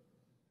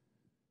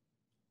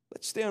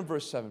 Let's stay on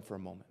verse 7 for a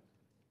moment.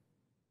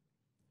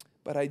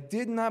 But I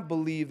did not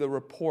believe the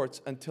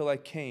reports until I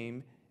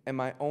came, and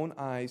my own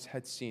eyes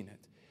had seen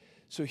it.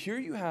 So here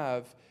you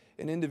have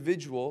an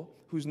individual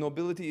whose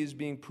nobility is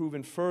being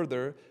proven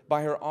further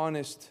by her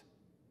honest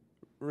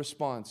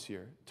response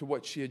here to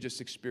what she had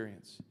just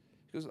experienced.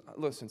 She goes,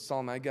 listen,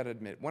 Solomon, I got to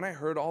admit, when I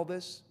heard all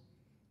this,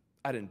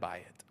 I didn't buy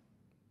it.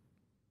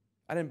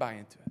 I didn't buy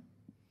into it.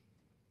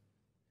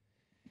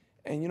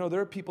 And there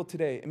are people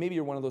today, and maybe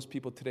you're one of those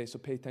people today, so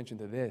pay attention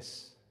to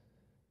this,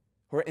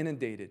 who are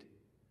inundated,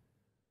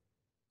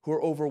 who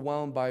are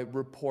overwhelmed by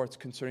reports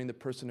concerning the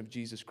person of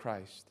Jesus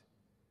Christ.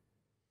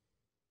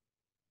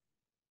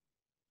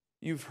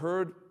 You've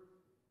heard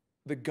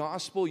the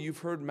gospel, you've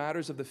heard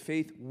matters of the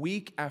faith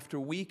week after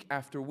week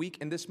after week,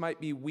 and this might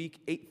be week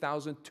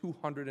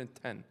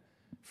 8,210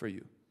 for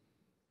you.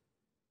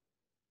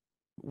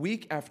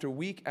 Week after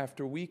week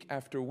after week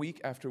after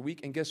week after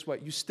week, and guess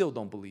what? You still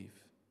don't believe.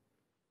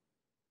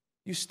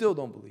 You still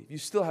don't believe. You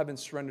still haven't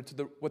surrendered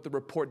to what the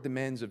report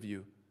demands of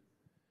you.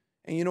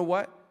 And you know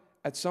what?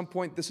 At some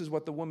point, this is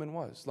what the woman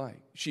was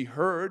like. She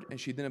heard, and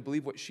she didn't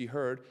believe what she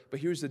heard, but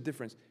here's the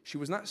difference. She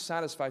was not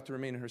satisfied to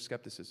remain in her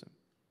skepticism.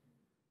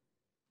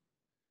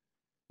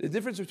 The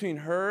difference between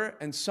her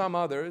and some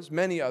others,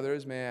 many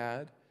others, may I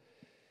add,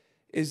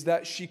 is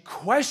that she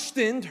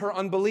questioned her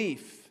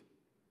unbelief,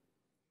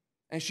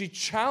 and she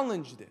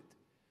challenged it.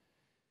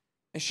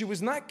 And she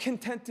was not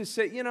content to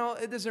say,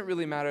 it doesn't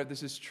really matter if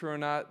this is true or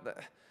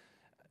not.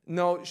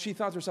 No, she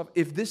thought to herself,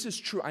 if this is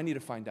true, I need to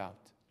find out.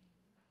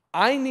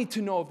 I need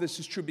to know if this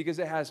is true because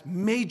it has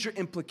major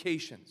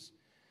implications.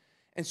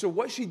 And so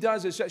what she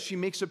does is that she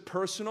makes it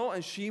personal,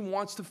 and she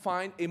wants to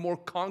find a more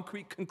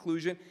concrete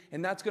conclusion,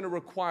 and that's going to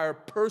require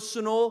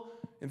personal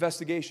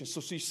investigation. So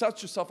she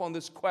sets herself on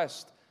this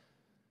quest.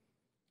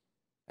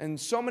 And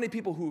so many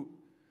people who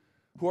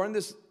are in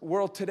this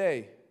world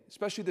today,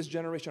 especially this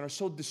generation, are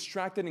so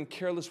distracted and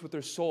careless with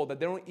their soul that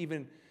they don't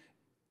even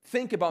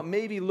think about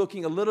maybe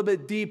looking a little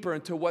bit deeper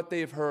into what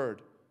they've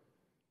heard.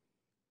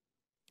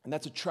 And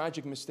that's a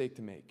tragic mistake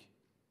to make.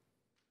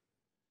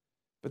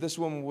 But this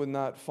woman would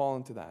not fall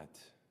into that.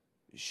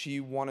 She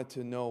wanted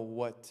to know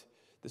what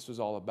this was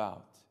all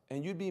about.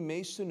 And you'd be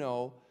amazed to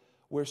know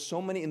where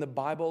so many in the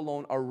Bible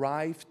alone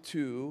arrive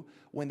to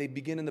when they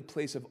begin in the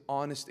place of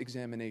honest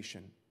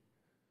examination.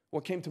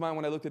 What came to mind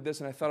when I looked at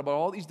this and I thought about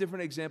all these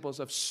different examples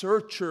of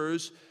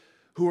searchers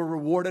who were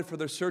rewarded for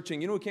their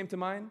searching. You know what came to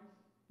mind?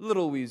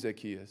 Little wee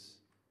Zacchaeus.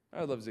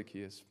 I love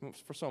Zacchaeus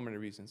for so many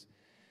reasons.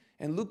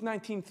 In Luke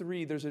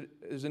 19:3, there's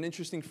an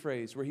interesting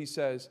phrase where he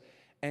says,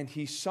 and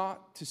he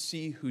sought to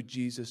see who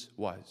Jesus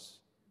was.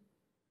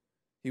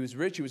 He was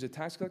rich, he was a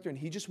tax collector, and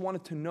he just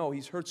wanted to know.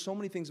 He's heard so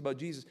many things about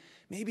Jesus.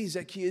 Maybe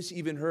Zacchaeus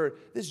even heard,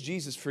 this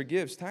Jesus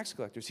forgives tax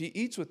collectors. He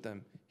eats with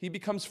them. He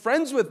becomes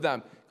friends with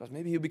them. Because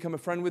maybe he'll become a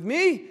friend with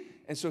me.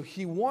 And so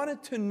he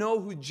wanted to know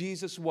who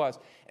Jesus was.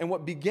 And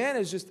what began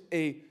as just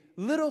a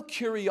little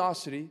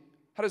curiosity,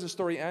 how does the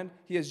story end?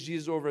 He has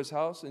Jesus over his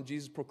house, and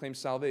Jesus proclaims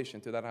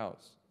salvation to that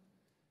house.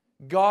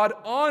 God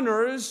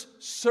honors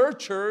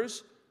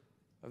searchers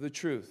of the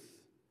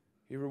truth.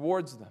 He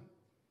rewards them.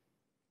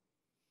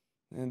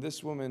 And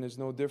this woman is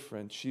no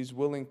different. She's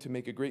willing to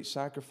make a great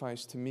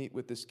sacrifice to meet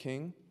with this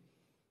king,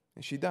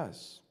 and she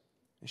does.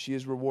 And she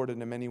is rewarded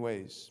in many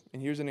ways.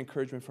 And here's an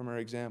encouragement from her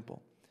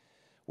example.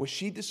 What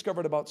she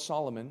discovered about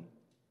Solomon,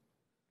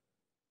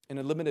 in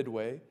a limited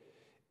way,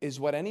 is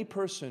what any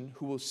person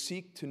who will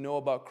seek to know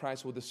about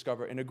Christ will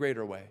discover in a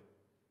greater way.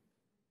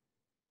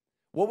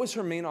 What was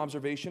her main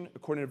observation,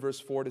 according to verse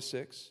 4 to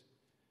 6?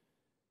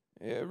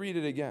 Read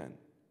it again.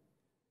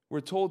 We're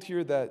told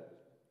here that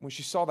when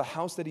she saw the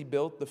house that he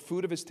built, the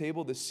food of his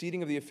table, the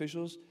seating of the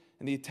officials,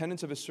 and the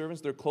attendance of his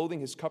servants, their clothing,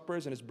 his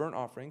cupbearers, and his burnt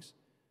offerings,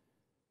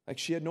 like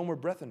she had no more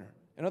breath in her.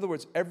 In other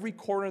words, every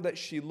corner that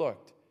she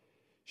looked,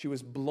 she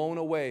was blown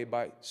away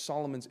by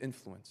Solomon's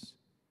influence.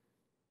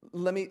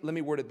 Let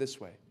me word it this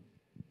way.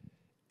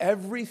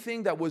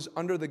 Everything that was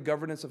under the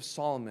governance of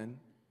Solomon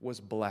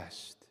was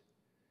blessed.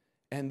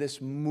 And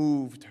this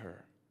moved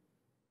her.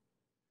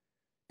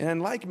 And in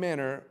like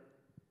manner,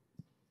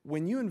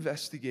 when you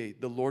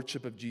investigate the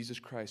lordship of Jesus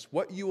Christ,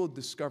 what you will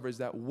discover is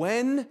that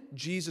when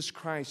Jesus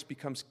Christ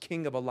becomes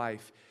king of a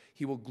life,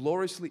 he will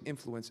gloriously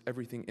influence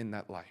everything in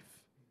that life.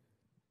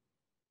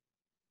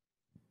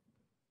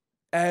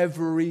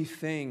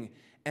 Everything.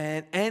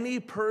 And any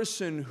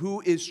person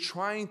who is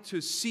trying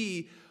to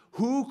see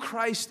who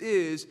Christ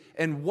is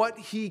and what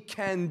he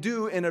can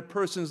do in a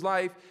person's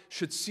life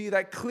should see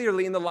that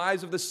clearly in the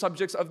lives of the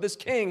subjects of this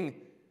king.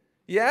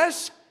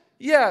 Yes?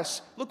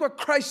 Yes. Look what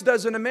Christ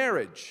does in a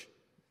marriage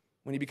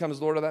when he becomes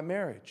Lord of that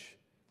marriage.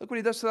 Look what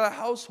he does to that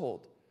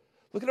household.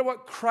 Look at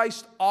what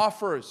Christ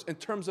offers in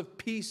terms of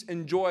peace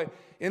and joy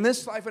in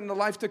this life and in the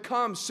life to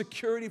come,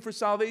 security for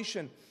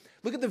salvation.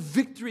 Look at the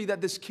victory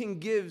that this king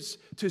gives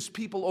to his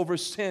people over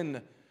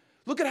sin.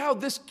 Look at how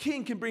this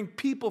king can bring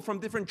people from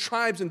different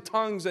tribes and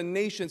tongues and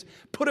nations,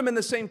 put them in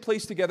the same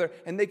place together,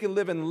 and they can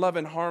live in love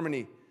and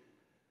harmony.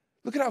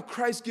 Look at how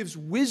Christ gives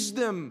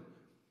wisdom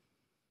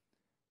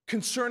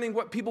concerning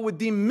what people would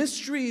deem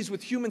mysteries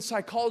with human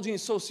psychology and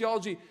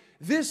sociology.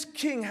 This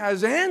king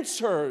has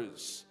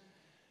answers.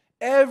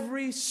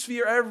 Every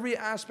sphere, every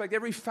aspect,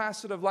 every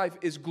facet of life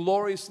is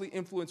gloriously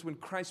influenced when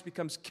Christ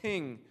becomes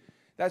king.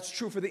 That's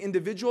true for the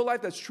individual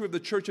life. That's true of the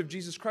church of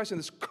Jesus Christ in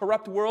this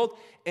corrupt world.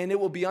 And it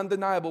will be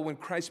undeniable when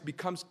Christ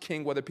becomes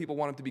king, whether people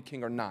want him to be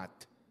king or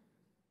not.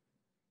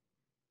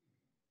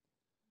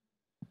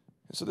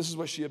 And so this is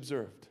what she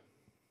observed.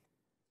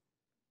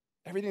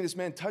 Everything this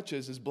man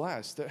touches is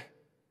blessed.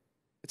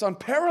 It's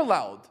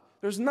unparalleled.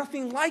 There's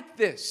nothing like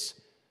this.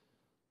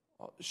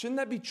 Shouldn't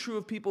that be true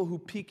of people who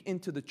peek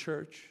into the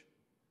church?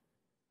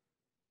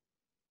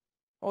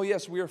 Oh,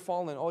 yes, we are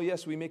fallen. Oh,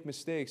 yes, we make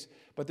mistakes.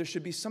 But there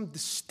should be some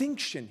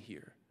distinction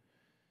here.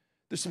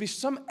 There should be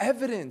some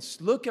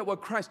evidence. Look at what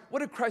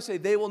did Christ say?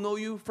 They will know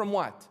you from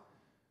what?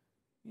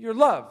 Your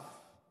love.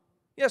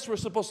 Yes, we're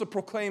supposed to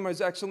proclaim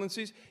His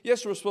excellencies.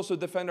 Yes, we're supposed to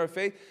defend our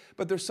faith.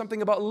 But there's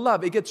something about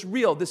love. It gets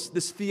real. This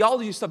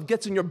theology stuff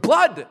gets in your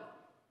blood.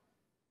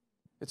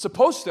 It's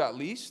supposed to, at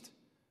least.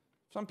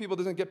 Some people, it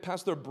doesn't get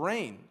past their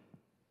brain.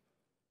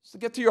 It's to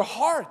get to your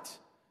heart.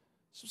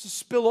 It's supposed to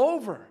spill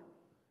over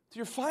to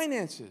your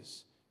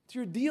finances, to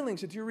your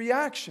dealings, and to your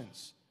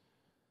reactions,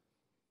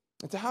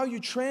 and to how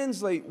you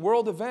translate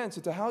world events,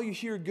 and to how you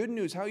hear good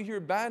news, how you hear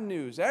bad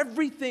news.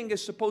 Everything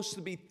is supposed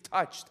to be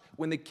touched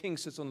when the king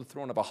sits on the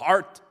throne of a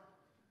heart.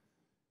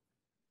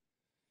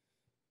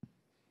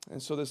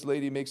 And so this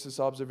lady makes this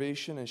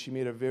observation, and she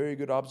made a very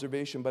good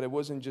observation, but it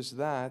wasn't just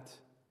that.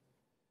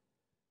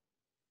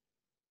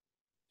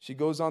 She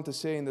goes on to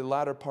say in the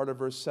latter part of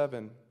verse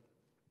 7,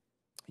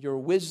 your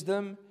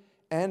wisdom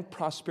and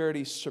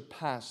prosperity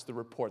surpassed the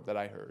report that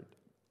I heard.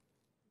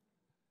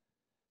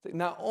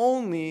 Not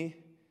only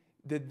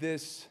did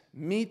this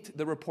meet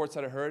the reports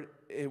that I heard,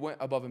 it went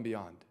above and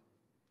beyond.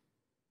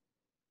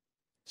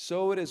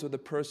 So it is with a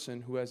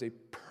person who has a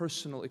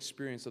personal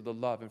experience of the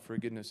love and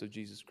forgiveness of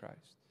Jesus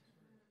Christ.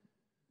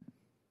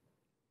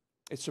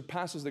 It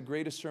surpasses the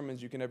greatest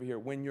sermons you can ever hear.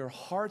 When your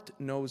heart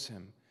knows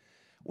Him,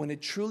 when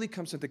it truly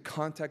comes into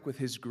contact with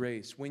His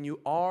grace, when you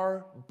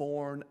are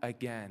born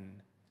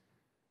again,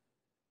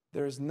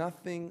 there is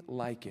nothing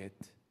like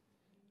it.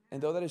 And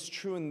though that is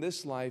true in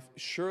this life,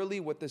 surely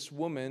what this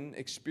woman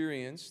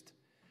experienced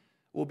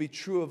will be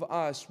true of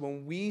us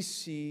when we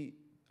see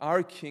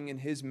our King in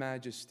His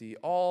majesty.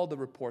 All the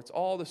reports,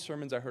 all the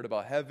sermons I heard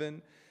about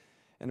heaven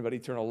and about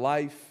eternal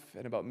life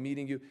and about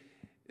meeting you,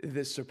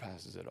 this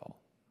surpasses it all.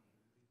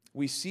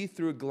 We see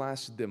through a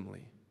glass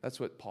dimly. That's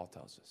what Paul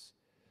tells us.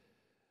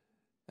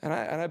 And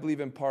I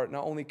believe in part,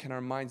 not only can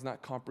our minds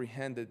not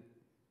comprehend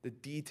the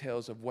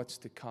details of what's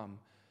to come,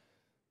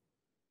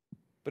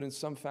 but in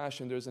some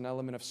fashion, there's an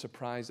element of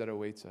surprise that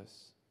awaits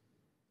us.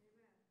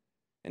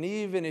 And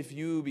even if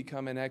you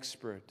become an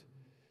expert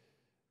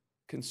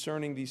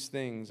concerning these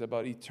things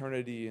about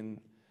eternity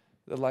and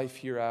the life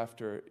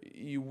hereafter,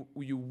 you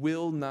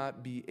will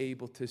not be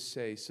able to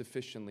say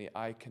sufficiently,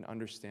 I can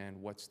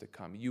understand what's to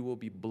come. You will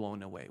be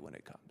blown away when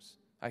it comes.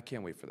 I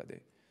can't wait for that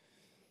day.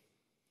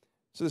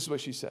 So this is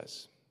what she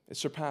says. It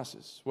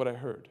surpasses what I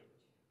heard.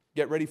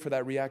 Get ready for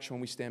that reaction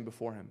when we stand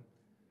before Him.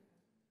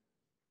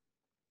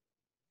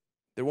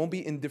 There won't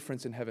be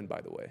indifference in heaven, by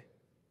the way.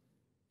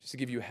 Just to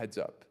give you a heads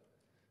up.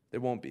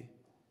 There won't be.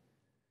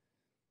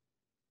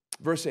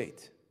 Verse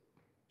 8.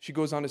 She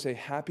goes on to say,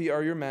 happy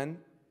are your men,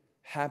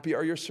 happy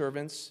are your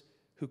servants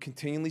who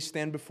continually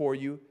stand before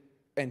you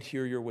and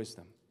hear your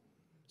wisdom.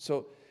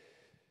 So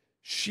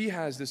she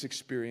has this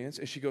experience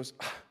and she goes,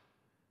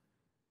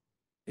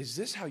 is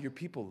this how your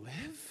people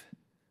live?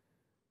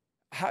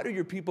 How do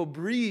your people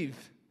breathe?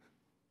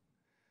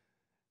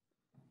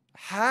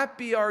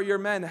 Happy are your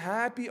men,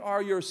 happy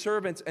are your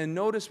servants. And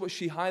notice what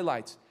she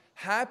highlights.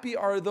 Happy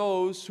are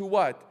those who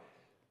what?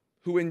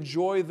 Who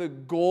enjoy the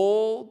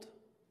gold,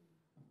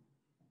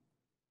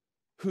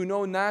 who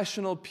know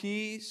national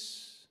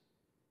peace.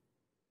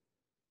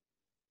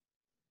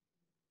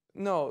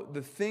 No,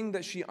 the thing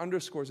that she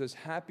underscores is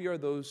happy are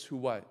those who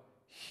what?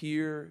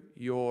 Hear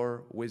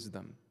your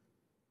wisdom.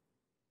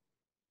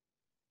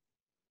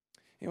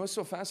 You know what's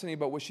so fascinating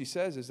about what she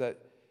says is that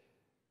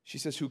she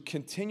says, who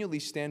continually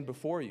stand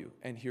before you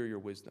and hear your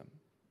wisdom.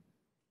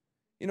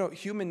 You know,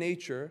 human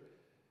nature,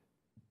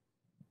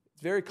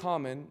 it's very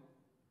common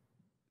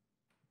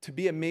to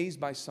be amazed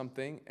by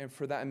something and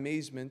for that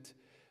amazement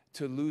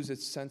to lose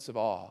its sense of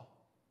awe.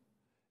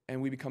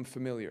 And we become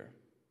familiar.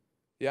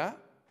 Yeah?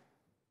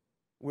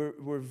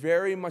 We're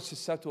very much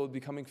susceptible to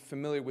becoming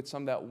familiar with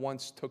some that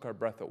once took our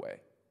breath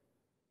away.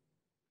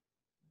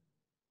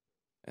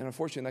 And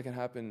unfortunately, that can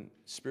happen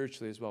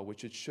spiritually as well,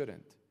 which it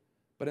shouldn't.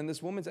 But in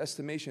this woman's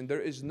estimation, there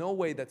is no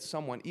way that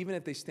someone, even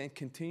if they stand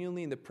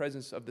continually in the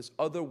presence of this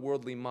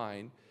otherworldly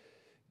mind,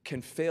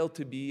 can fail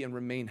to be and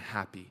remain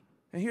happy.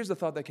 And here's the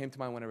thought that came to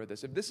mind when I read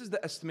this. If this is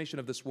the estimation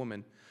of this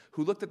woman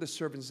who looked at the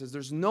servant and says,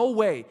 there's no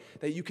way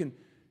that you can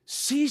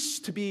cease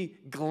to be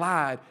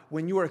glad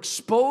when you are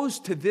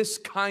exposed to this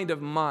kind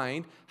of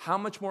mind, how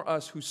much more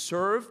us who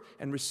serve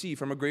and receive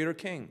from a greater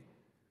king?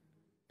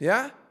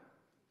 Yeah?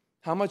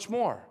 How much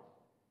more?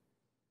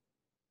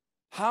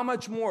 How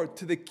much more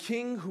to the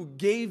king who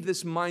gave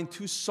this mind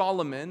to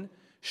Solomon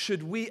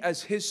should we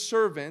as his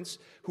servants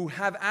who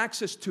have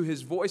access to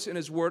his voice and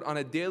his word on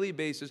a daily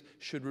basis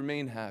should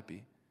remain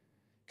happy?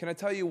 Can I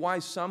tell you why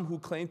some who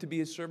claim to be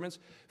his servants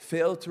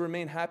fail to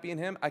remain happy in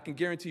him? I can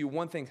guarantee you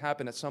one thing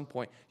happened at some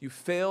point. You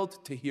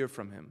failed to hear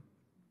from him.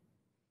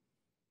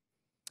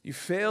 You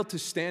failed to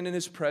stand in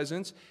his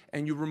presence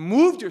and you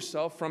removed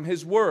yourself from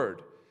his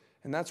word.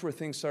 And that's where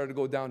things started to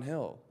go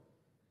downhill.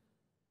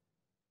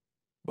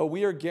 But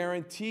we are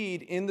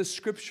guaranteed in the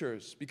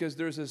Scriptures, because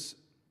there's this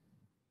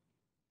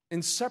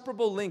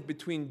inseparable link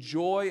between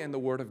joy and the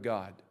Word of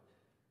God.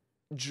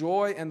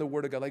 Joy and the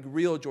Word of God, like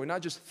real joy,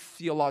 not just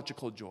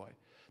theological joy.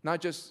 Not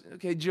just,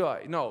 okay,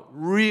 joy. No,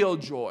 real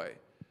joy.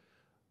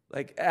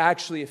 Like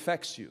actually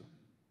affects you.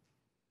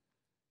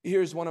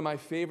 Here's one of my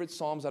favorite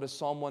Psalms out of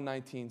Psalm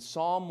 119.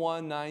 Psalm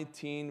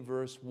 119,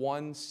 verse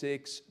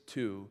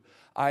 162.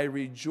 I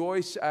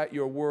rejoice at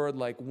your word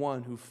like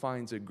one who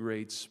finds a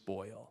great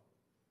spoil.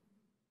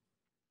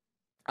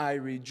 I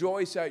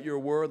rejoice at your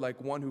word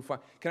like one who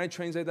finds... Can I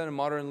translate that in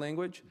modern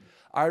language?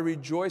 I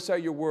rejoice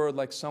at your word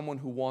like someone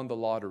who won the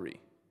lottery.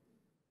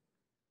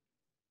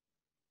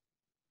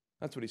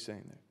 That's what he's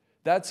saying there.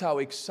 That's how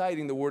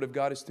exciting the Word of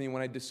God is to me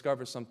when I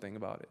discover something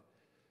about it.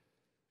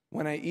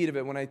 When I eat of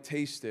it, when I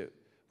taste it,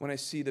 when I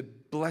see the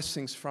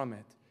blessings from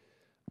it.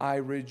 I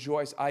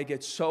rejoice. I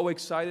get so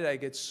excited. I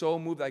get so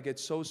moved. I get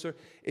so stirred.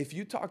 If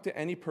you talk to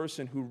any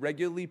person who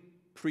regularly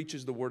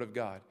preaches the Word of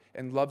God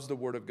and loves the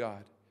Word of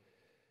God,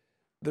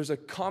 there's a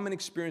common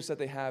experience that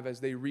they have as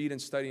they read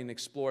and study and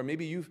explore.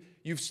 Maybe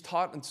you've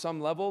taught on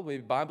some level,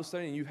 maybe Bible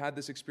study, and you've had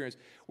this experience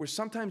where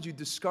sometimes you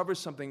discover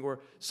something, or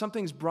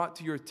something's brought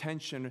to your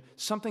attention, or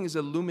something is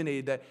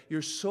illuminated that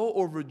you're so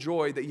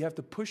overjoyed that you have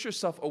to push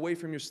yourself away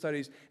from your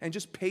studies and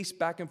just pace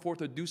back and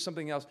forth or do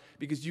something else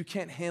because you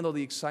can't handle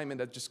the excitement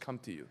that just come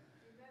to you.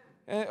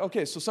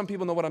 Okay, so some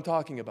people know what I'm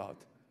talking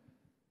about.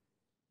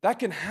 That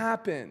can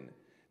happen.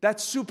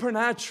 That's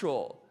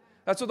supernatural.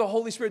 That's what the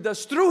Holy Spirit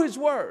does through His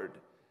Word.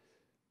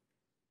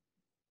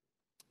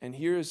 And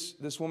here's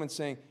this woman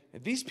saying,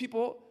 if these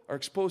people are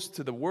exposed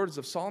to the words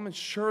of Solomon,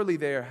 surely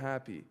they are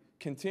happy,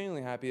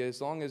 continually happy,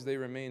 as long as they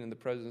remain in the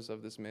presence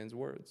of this man's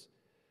words.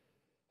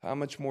 How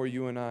much more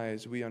you and I,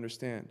 as we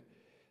understand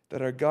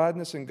that our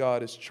godness in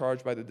God is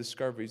charged by the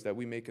discoveries that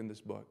we make in this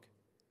book.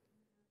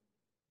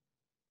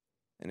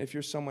 And if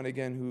you're someone,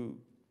 again,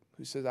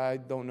 who says, I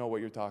don't know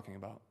what you're talking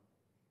about.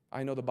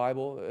 I know the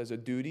Bible as a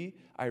duty.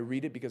 I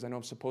read it because I know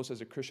I'm supposed to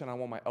as a Christian. I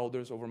want my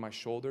elders over my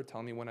shoulder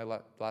telling me when I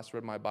last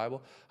read my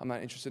Bible. I'm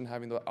not interested in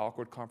having the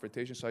awkward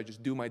confrontation, so I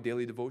just do my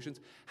daily devotions.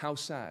 How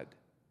sad.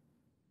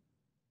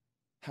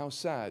 How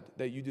sad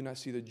that you do not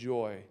see the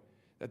joy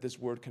that this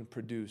word can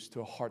produce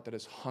to a heart that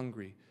is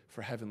hungry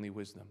for heavenly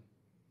wisdom.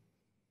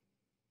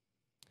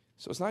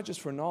 So it's not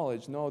just for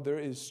knowledge. No, there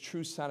is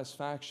true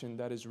satisfaction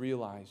that is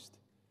realized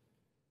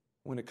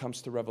when it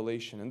comes to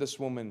revelation. And this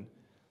woman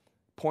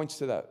points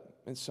to that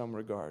in some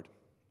regard.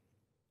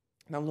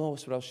 Now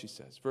notice what else she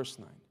says. Verse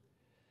 9.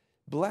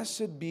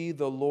 Blessed be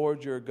the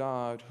Lord your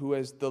God, who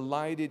has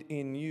delighted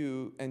in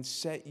you and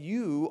set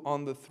you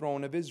on the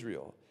throne of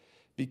Israel.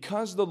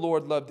 Because the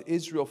Lord loved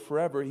Israel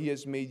forever, He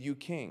has made you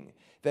king,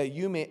 that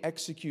you may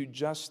execute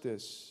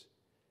justice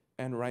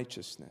and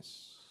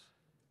righteousness.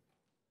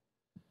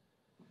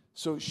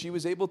 So she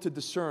was able to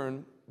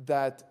discern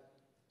that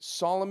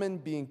Solomon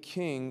being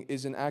king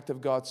is an act of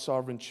God's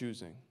sovereign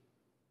choosing.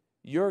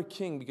 You're a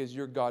king because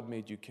your God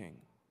made you king.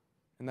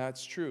 And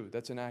that's true.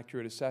 That's an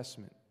accurate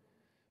assessment.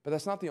 But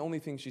that's not the only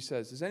thing she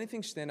says. Does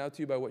anything stand out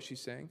to you by what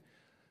she's saying?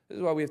 This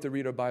is why we have to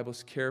read our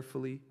Bibles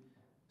carefully,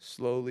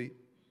 slowly,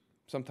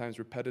 sometimes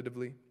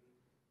repetitively.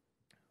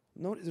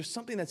 Notice there's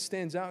something that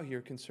stands out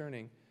here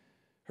concerning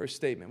her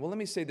statement. Well, let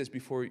me say this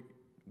before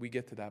we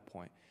get to that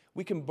point.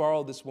 We can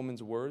borrow this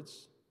woman's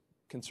words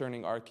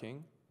concerning our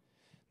king.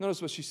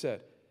 Notice what she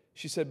said.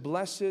 She said,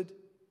 blessed,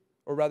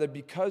 or rather,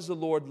 because the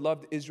Lord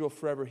loved Israel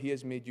forever, He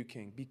has made you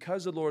king.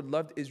 Because the Lord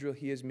loved Israel,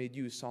 He has made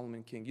you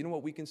Solomon king. You know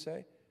what we can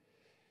say?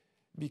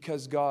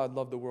 Because God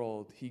loved the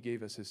world, He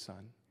gave us His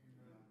Son.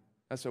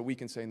 That's what we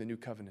can say in the New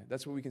Covenant.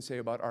 That's what we can say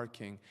about our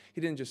king.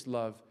 He didn't just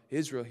love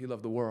Israel, He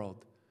loved the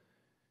world.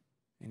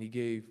 And He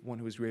gave one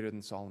who was greater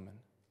than Solomon.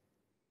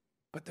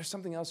 But there's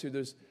something else here.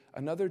 There's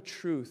another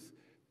truth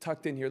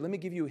tucked in here. Let me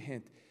give you a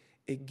hint.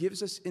 It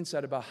gives us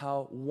insight about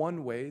how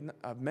one way,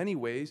 of many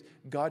ways,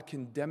 God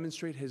can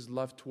demonstrate His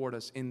love toward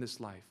us in this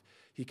life.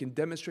 He can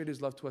demonstrate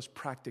His love to us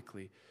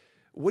practically.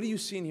 What do you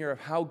see in here of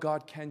how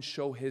God can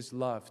show His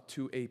love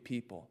to a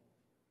people?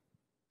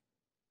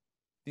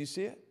 Do you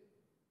see it?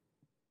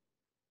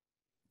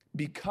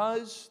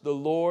 Because the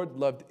Lord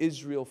loved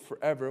Israel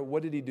forever,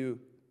 what did He do?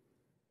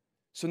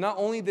 So not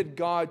only did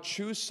God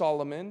choose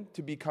Solomon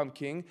to become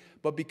king,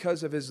 but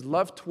because of His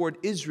love toward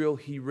Israel,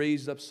 He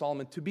raised up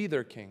Solomon to be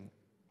their king.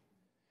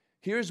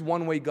 Here's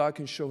one way God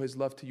can show His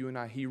love to you and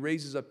I. He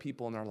raises up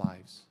people in our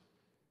lives.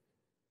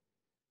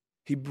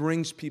 He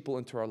brings people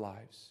into our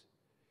lives.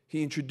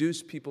 He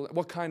introduced people.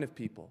 What kind of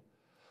people?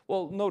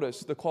 Well,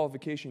 notice the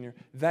qualification here.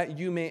 That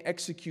you may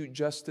execute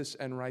justice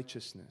and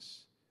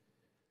righteousness.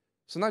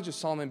 So not just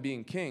Solomon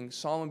being king,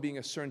 Solomon being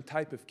a certain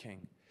type of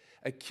king.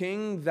 A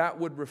king that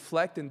would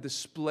reflect and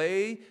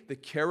display the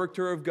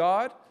character of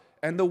God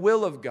and the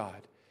will of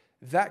God.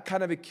 That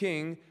kind of a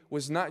king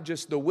was not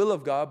just the will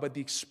of God, but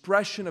the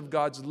expression of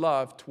God's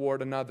love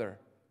toward another,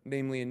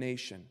 namely a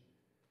nation.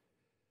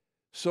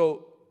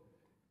 So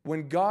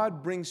when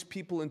God brings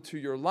people into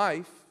your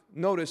life,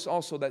 notice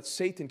also that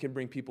Satan can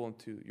bring people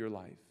into your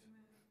life.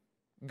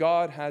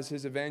 God has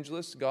his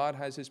evangelists, God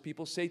has his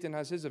people, Satan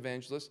has his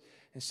evangelists,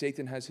 and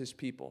Satan has his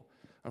people.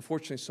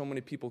 Unfortunately, so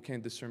many people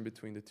can't discern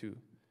between the two.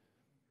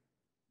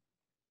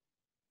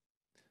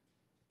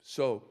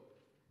 So,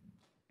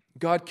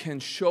 God can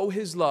show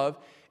his love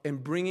in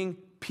bringing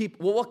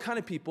people. Well, what kind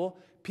of people?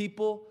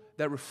 People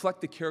that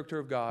reflect the character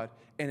of God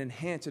and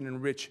enhance and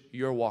enrich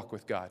your walk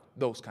with God.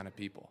 Those kind of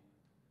people.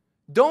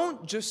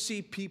 Don't just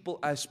see people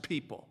as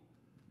people.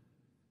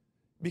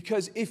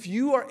 Because if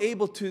you are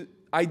able to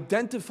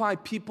identify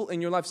people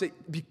in your life, say,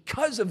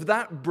 because of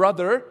that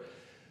brother,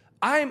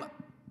 I'm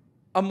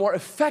a more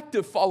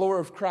effective follower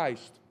of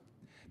Christ.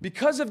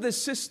 Because of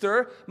this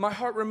sister, my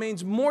heart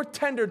remains more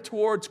tender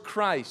towards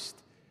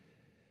Christ.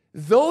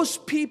 Those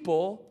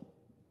people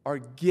are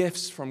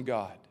gifts from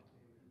God.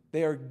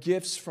 They are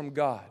gifts from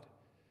God.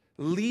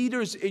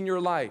 Leaders in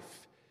your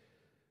life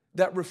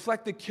that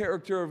reflect the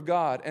character of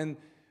God and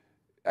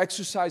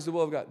exercise the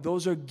will of God.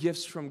 Those are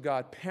gifts from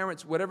God.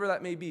 Parents, whatever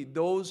that may be,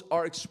 those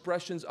are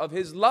expressions of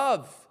his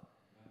love.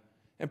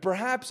 And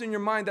perhaps in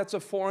your mind, that's a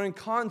foreign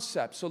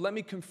concept. So let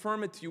me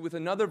confirm it to you with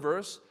another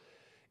verse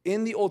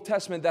in the Old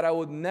Testament that I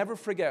will never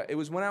forget. It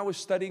was when I was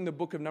studying the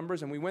book of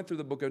Numbers, and we went through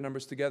the book of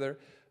Numbers together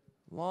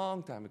a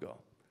long time ago,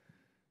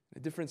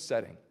 in a different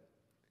setting.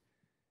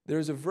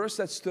 There's a verse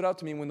that stood out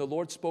to me when the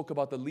Lord spoke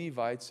about the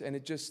Levites, and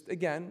it just,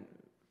 again,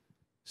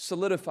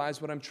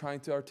 solidifies what I'm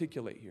trying to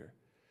articulate here.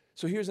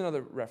 So here's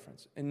another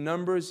reference. In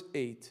Numbers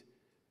 8,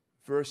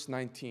 verse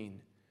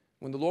 19,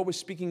 when the Lord was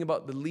speaking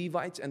about the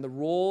Levites and the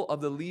role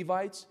of the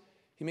Levites,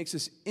 he makes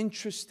this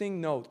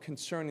interesting note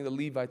concerning the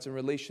Levites in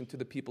relation to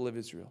the people of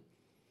Israel.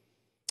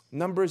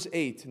 Numbers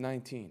 8,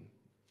 19.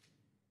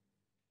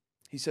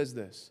 He says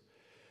this,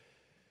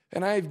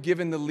 and I have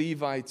given the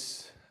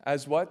Levites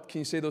as what? Can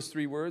you say those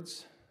three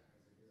words?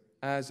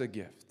 As a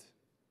gift.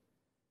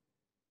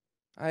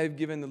 I have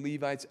given the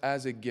Levites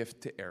as a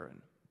gift to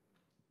Aaron.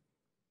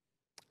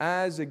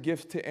 As a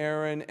gift to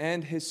Aaron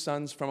and his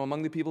sons from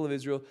among the people of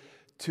Israel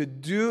to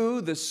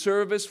do the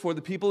service for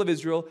the people of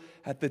Israel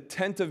at the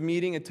tent of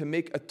meeting and to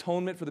make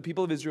atonement for the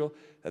people of Israel,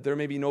 that there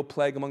may be no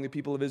plague among the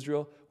people of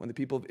Israel when the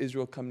people of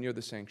Israel come near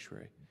the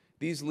sanctuary.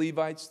 These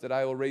Levites that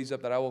I will raise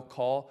up, that I will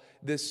call,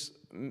 this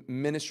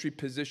ministry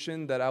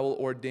position that I will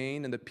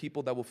ordain, and the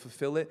people that will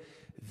fulfill it,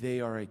 they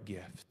are a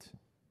gift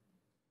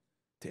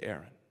to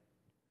Aaron.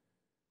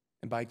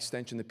 And by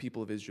extension, the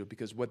people of Israel,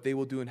 because what they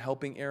will do in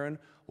helping Aaron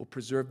will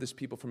preserve this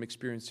people from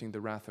experiencing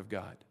the wrath of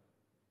God,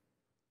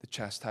 the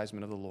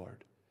chastisement of the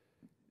Lord.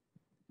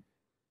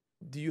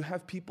 Do you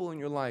have people in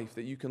your life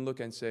that you can look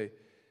and say,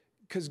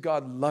 because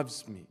God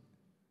loves me,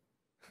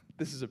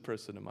 this is a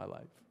person in my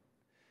life.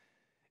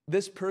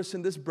 This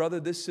person, this brother,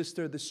 this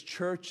sister, this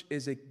church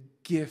is a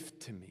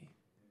gift to me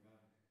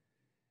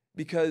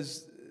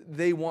because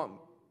they want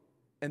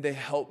and they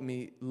help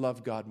me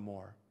love God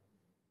more,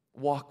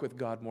 walk with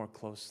God more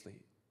closely,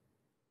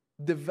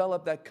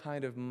 develop that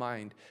kind of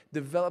mind,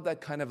 develop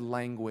that kind of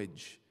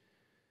language.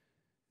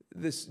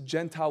 This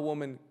Gentile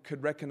woman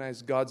could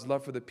recognize God's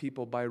love for the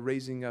people by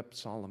raising up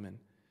Solomon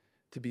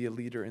to be a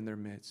leader in their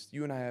midst.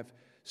 You and I have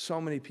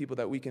so many people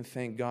that we can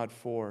thank God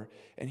for.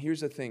 And here's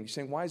the thing. You're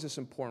saying, why is this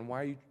important?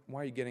 Why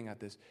are you getting at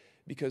this?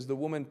 Because the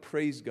woman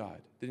praised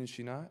God, didn't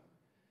she not?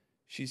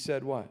 She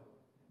said what?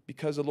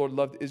 Because the Lord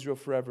loved Israel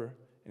forever.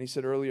 And he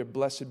said earlier,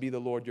 blessed be the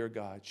Lord your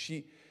God.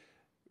 She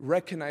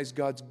recognized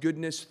God's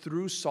goodness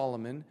through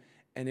Solomon,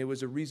 and it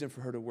was a reason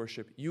for her to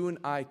worship. You and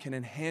I can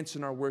enhance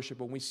in our worship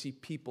when we see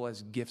people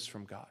as gifts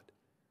from God.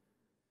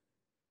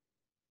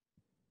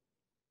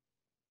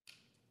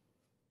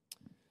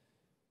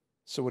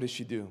 So what did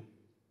she do?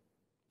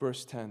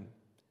 Verse 10.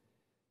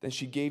 Then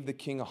she gave the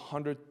king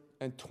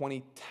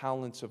 120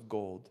 talents of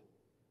gold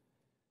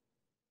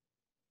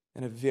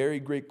and a very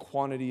great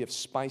quantity of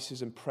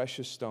spices and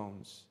precious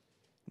stones.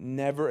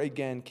 Never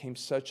again came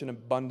such an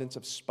abundance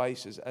of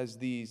spices as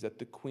these that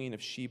the queen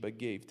of Sheba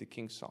gave to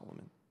King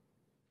Solomon.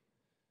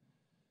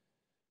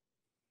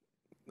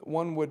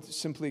 One would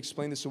simply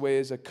explain this away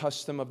as a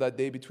custom of that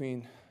day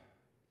between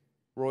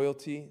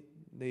royalty.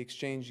 They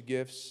exchanged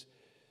gifts.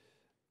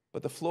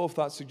 But the flow of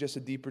thought suggests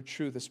a deeper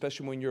truth,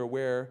 especially when you're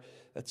aware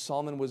that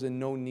Solomon was in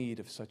no need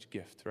of such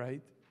gift,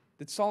 right?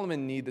 Did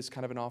Solomon need this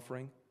kind of an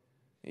offering?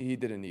 He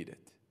didn't need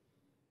it.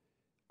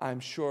 I'm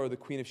sure the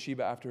Queen of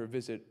Sheba, after her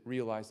visit,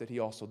 realized that he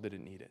also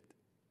didn't need it.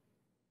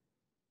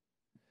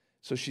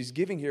 So she's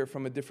giving here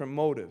from a different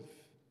motive.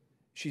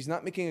 She's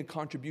not making a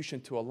contribution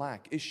to a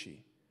lack, is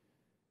she?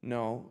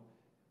 No.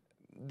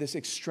 This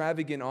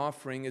extravagant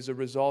offering is a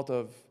result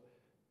of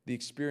the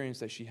experience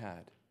that she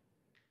had.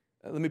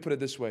 Let me put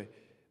it this way.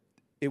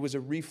 It was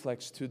a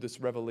reflex to this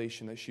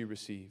revelation that she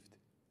received.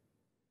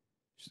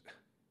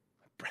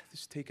 My breath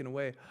is taken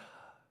away.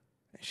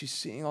 And she's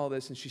seeing all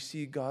this, and she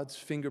sees God's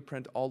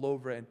fingerprint all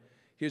over it. And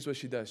here's what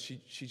she does.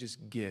 She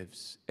just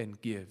gives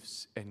and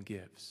gives and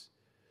gives,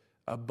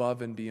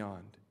 above and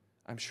beyond.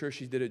 I'm sure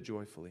she did it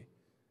joyfully.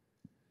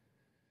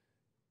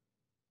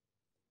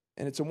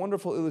 And it's a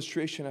wonderful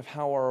illustration of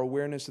how our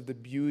awareness of the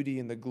beauty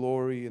and the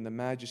glory and the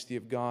majesty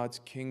of God's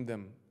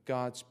kingdom,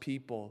 God's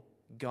people,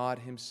 God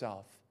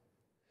himself,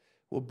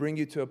 will bring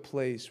you to a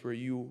place where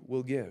you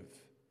will give.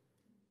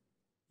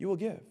 You will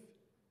give.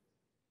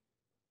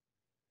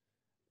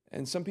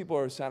 And some people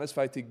are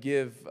satisfied to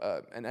give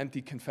an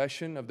empty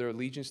confession of their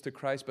allegiance to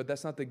Christ, but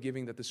that's not the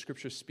giving that the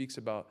Scripture speaks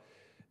about.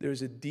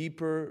 There's a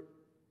deeper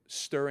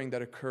stirring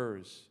that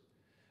occurs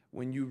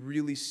when you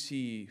really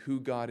see who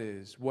God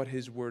is, what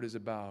His Word is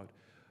about,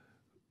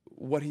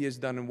 what He has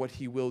done and what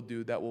He will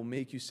do, that will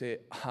make you say,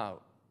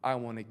 I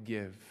want to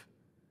give.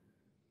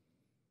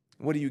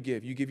 What do you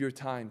give? You give your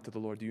time to the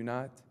Lord, do you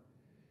not?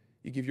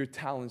 You give your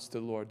talents to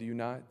the Lord, do you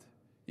not?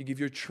 You give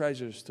your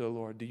treasures to the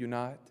Lord, do you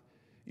not?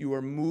 You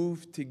are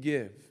moved to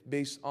give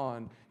based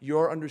on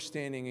your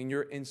understanding and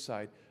your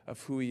insight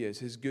of who He is,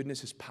 His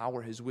goodness, His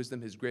power, His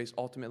wisdom, His grace,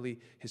 ultimately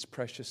His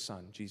precious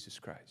Son, Jesus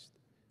Christ.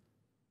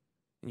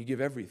 And you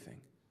give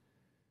everything.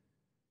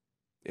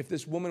 If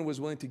this woman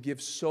was willing to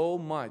give so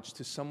much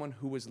to someone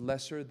who was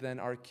lesser than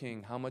our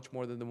king, how much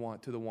more than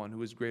to the one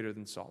who is greater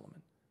than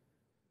Solomon?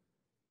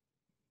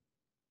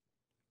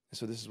 And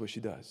so this is what she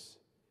does.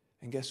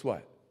 And guess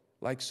what?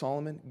 Like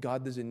Solomon,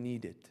 God doesn't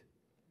need it.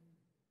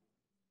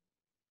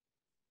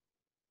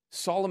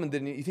 Solomon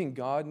didn't need. You think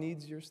God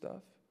needs your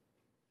stuff?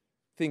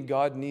 Think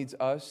God needs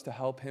us to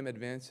help Him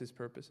advance His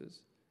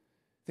purposes?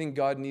 Think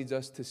God needs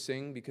us to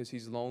sing because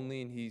He's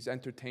lonely and He's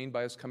entertained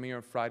by us coming here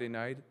on Friday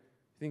night?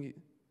 Think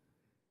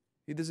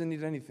He doesn't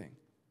need anything.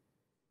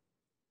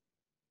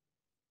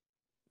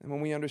 And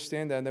when we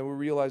understand that, then we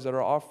realize that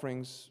our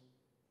offerings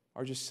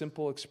are just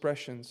simple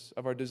expressions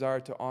of our desire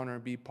to honor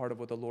and be part of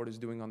what the Lord is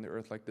doing on the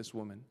earth, like this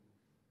woman.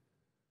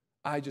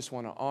 I just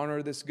want to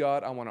honor this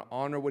God. I want to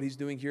honor what He's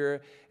doing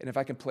here. And if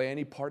I can play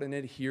any part in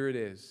it, here it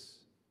is.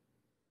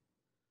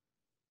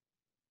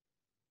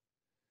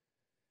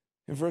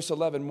 In verse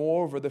 11,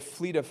 moreover, the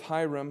fleet of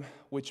Hiram,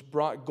 which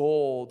brought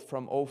gold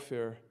from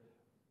Ophir,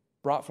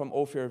 brought from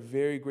Ophir a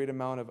very great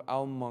amount of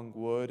almug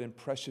wood and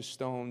precious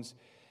stones.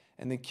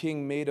 And the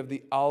king made of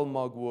the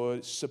almug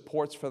wood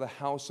supports for the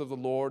house of the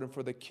Lord and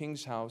for the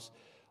king's house,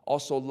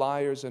 also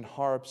lyres and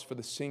harps for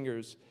the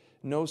singers.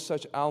 No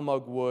such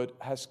almug wood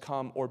has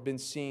come or been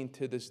seen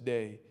to this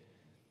day.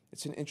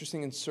 It's an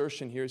interesting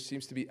insertion here. It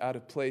seems to be out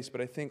of place,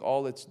 but I think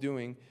all it's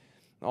doing,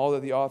 all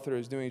that the author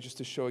is doing is just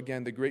to show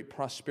again the great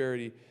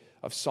prosperity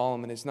of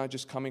Solomon. It's not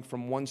just coming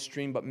from one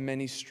stream, but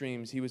many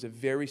streams. He was a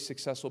very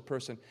successful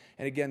person.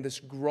 And again,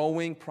 this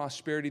growing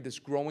prosperity, this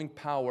growing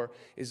power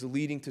is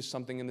leading to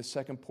something in the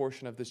second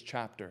portion of this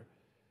chapter.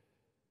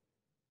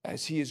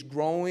 As he is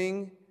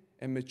growing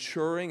and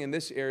maturing in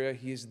this area,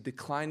 he is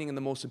declining in the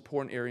most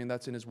important area, and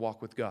that's in his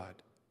walk with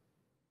God.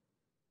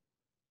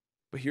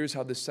 But here's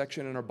how this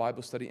section in our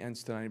Bible study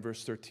ends tonight in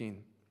verse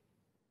 13.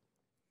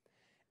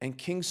 And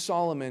King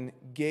Solomon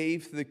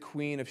gave to the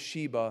queen of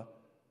Sheba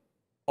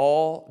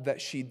all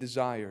that she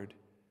desired,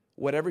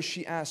 whatever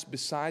she asked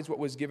besides what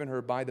was given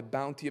her by the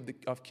bounty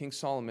of King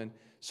Solomon.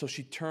 So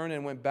she turned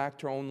and went back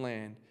to her own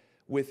land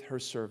with her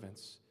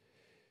servants.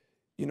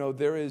 You know,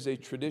 there is a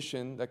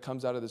tradition that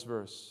comes out of this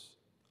verse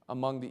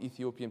among the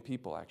Ethiopian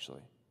people,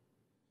 actually.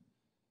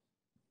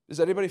 Is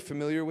anybody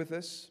familiar with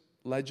this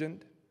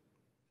legend?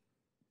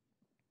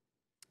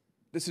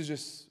 This is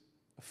just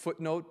a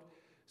footnote,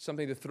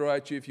 something to throw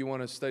at you if you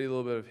want to study a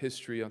little bit of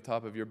history on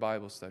top of your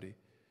Bible study.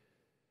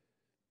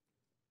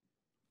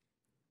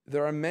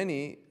 There are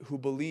many who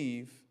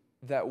believe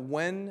that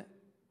when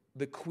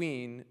the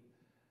queen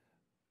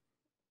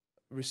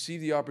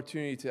received the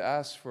opportunity to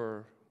ask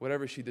for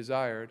whatever she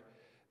desired,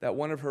 that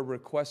one of her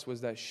requests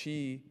was that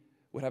she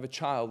would have a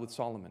child with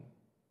Solomon.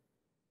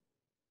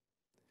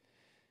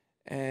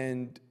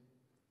 And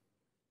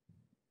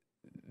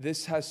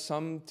this has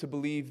some to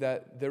believe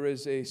that there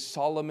is a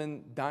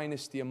Solomon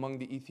dynasty among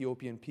the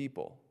Ethiopian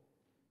people.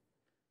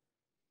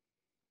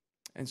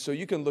 And so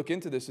you can look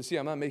into this to see,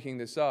 I'm not making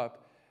this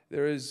up.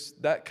 There is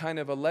that kind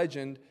of a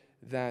legend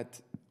that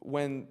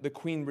when the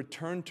queen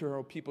returned to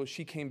her people,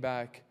 she came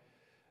back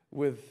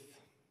with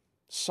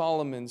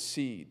Solomon's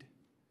seed.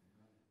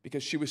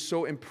 Because she was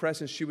so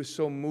impressed and she was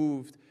so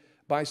moved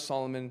by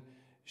Solomon,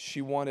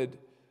 she wanted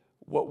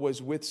what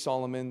was with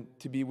Solomon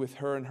to be with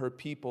her and her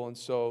people, and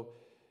so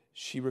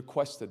she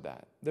requested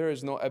that. There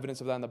is no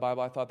evidence of that in the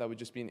Bible. I thought that would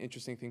just be an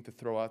interesting thing to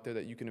throw out there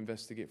that you can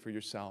investigate for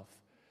yourself.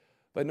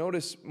 But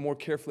notice more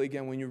carefully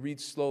again when you read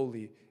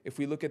slowly, if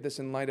we look at this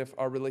in light of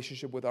our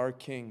relationship with our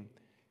king,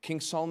 King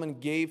Solomon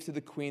gave to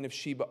the queen of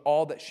Sheba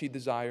all that she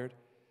desired,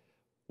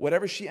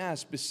 whatever she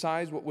asked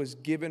besides what was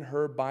given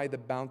her by the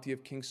bounty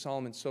of King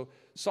Solomon. So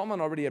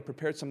Solomon already had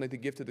prepared something to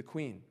give to the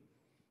queen.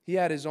 He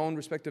had his own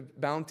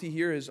respective bounty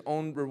here, his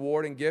own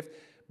reward and gift,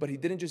 but he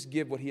didn't just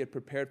give what he had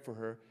prepared for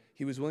her.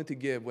 He was willing to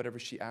give whatever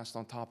she asked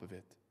on top of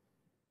it.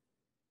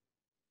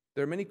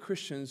 There are many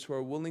Christians who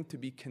are willing to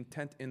be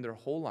content in their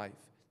whole life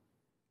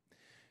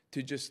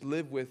to just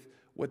live with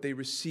what they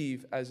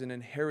receive as an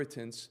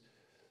inheritance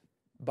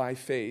by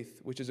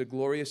faith, which is a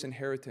glorious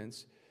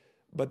inheritance,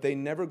 but they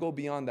never go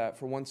beyond that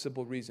for one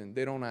simple reason.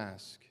 They don't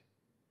ask.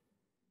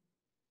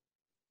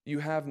 You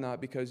have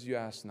not because you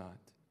ask not,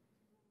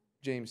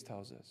 James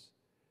tells us.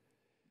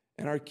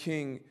 And our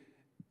King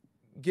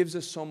gives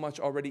us so much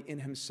already in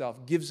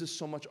himself, gives us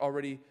so much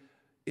already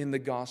in the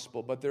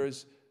gospel. But there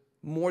is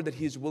more that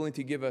he is willing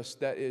to give us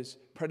that is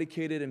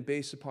predicated and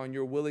based upon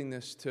your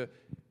willingness to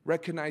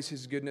recognize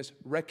his goodness,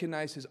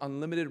 recognize his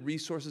unlimited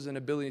resources and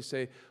ability to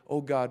say,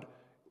 oh God,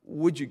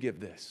 would you give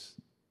this?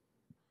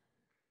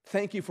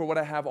 Thank you for what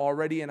I have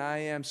already, and I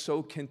am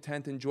so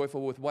content and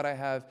joyful with what I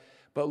have.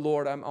 But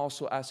Lord, I'm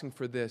also asking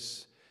for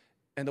this.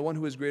 And the one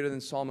who is greater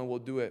than Solomon will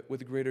do it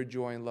with greater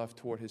joy and love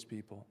toward his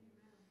people.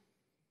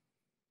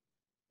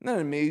 Isn't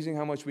that amazing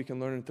how much we can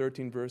learn in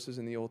 13 verses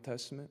in the Old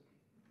Testament?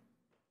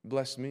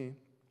 Bless me.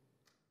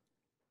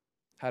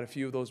 Had a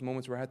few of those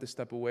moments where I had to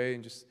step away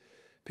and just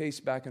pace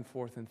back and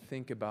forth and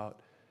think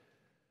about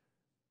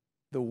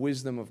the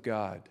wisdom of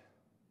God,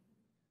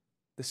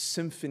 the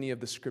symphony of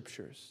the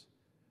Scriptures,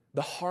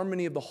 the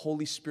harmony of the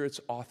Holy Spirit's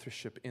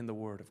authorship in the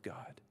Word of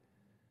God.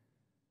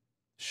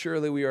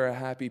 Surely we are a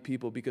happy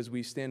people because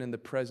we stand in the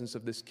presence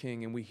of this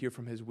King and we hear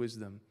from his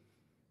wisdom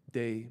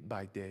day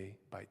by day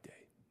by day.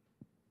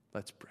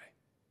 Let's pray.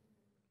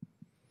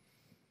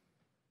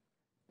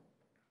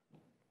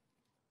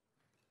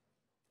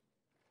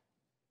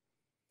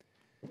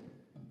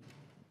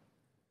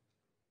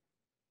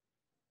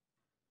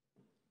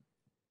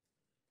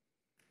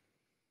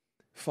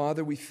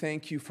 Father, we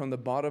thank you from the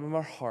bottom of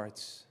our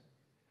hearts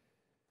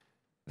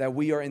that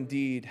we are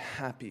indeed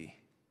happy.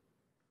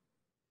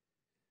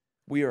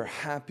 We are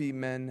happy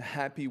men,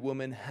 happy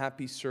women,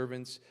 happy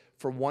servants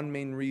for one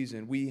main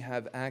reason. We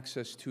have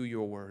access to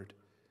your word.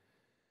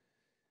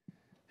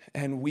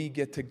 And we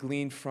get to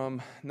glean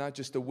from not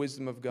just the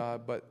wisdom of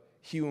God, but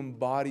he who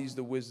embodies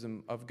the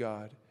wisdom of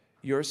God,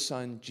 your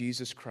Son,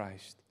 Jesus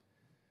Christ.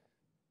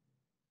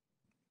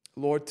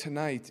 Lord,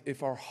 tonight,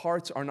 if our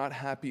hearts are not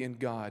happy in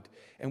God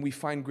and we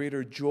find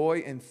greater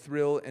joy and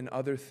thrill in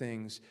other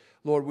things,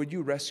 Lord, would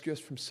you rescue us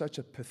from such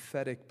a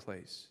pathetic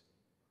place,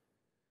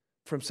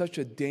 from such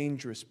a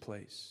dangerous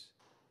place?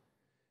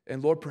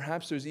 And Lord,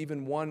 perhaps there's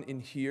even one in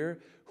here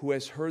who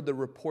has heard the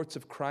reports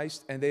of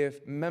Christ and they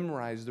have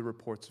memorized the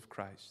reports of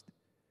Christ.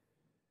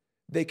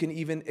 They can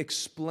even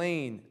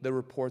explain the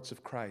reports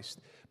of Christ,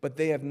 but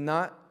they have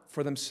not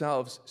for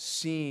themselves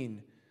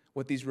seen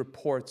what these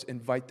reports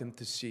invite them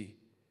to see.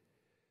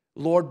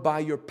 Lord, by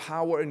your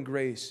power and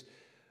grace,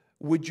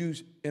 would you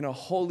in a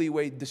holy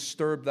way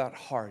disturb that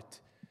heart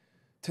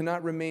to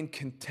not remain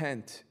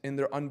content in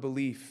their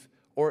unbelief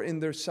or in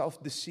their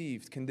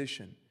self-deceived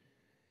condition.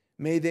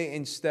 May they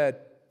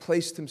instead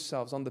place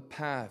themselves on the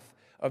path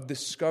of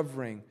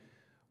discovering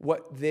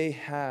what they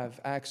have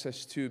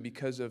access to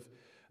because of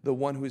the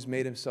one who has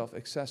made himself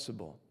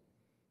accessible.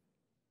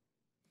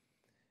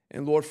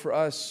 And Lord, for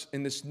us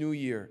in this new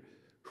year,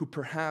 who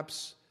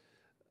perhaps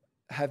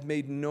have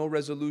made no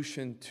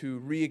resolution to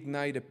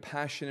reignite a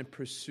passionate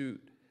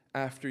pursuit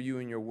after you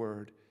and your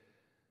word,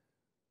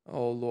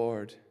 oh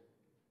Lord,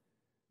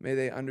 may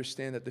they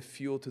understand that the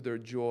fuel to their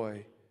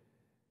joy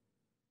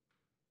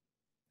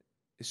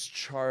is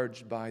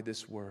charged by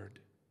this word.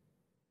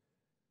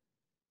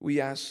 We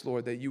ask,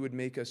 Lord, that you would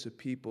make us a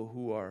people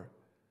who are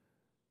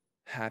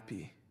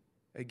happy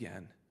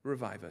again.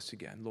 Revive us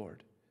again,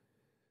 Lord.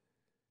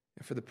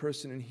 And for the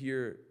person in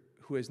here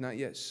who has not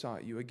yet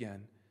sought you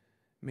again,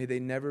 may they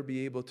never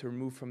be able to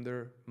remove from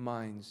their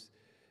minds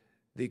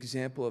the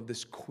example of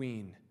this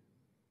queen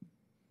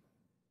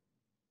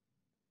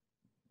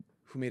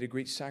who made a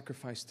great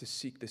sacrifice to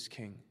seek this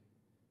king.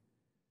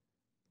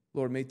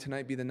 Lord, may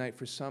tonight be the night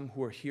for some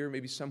who are here,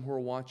 maybe some who are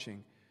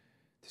watching,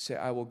 to say,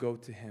 I will go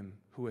to him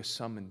who has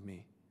summoned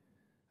me.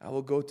 I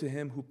will go to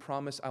him who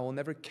promised, I will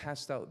never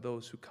cast out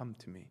those who come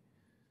to me.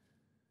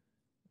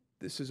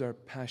 This is our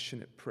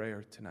passionate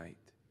prayer tonight.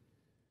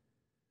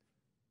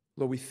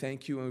 Lord, we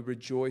thank you and we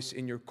rejoice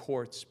in your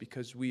courts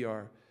because we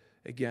are,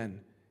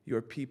 again,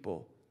 your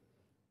people.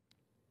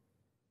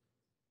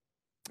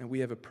 And we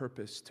have a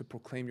purpose to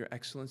proclaim your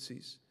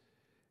excellencies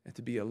and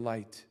to be a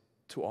light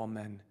to all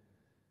men.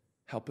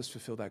 Help us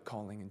fulfill that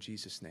calling in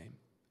Jesus' name.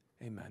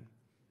 Amen.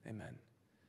 Amen.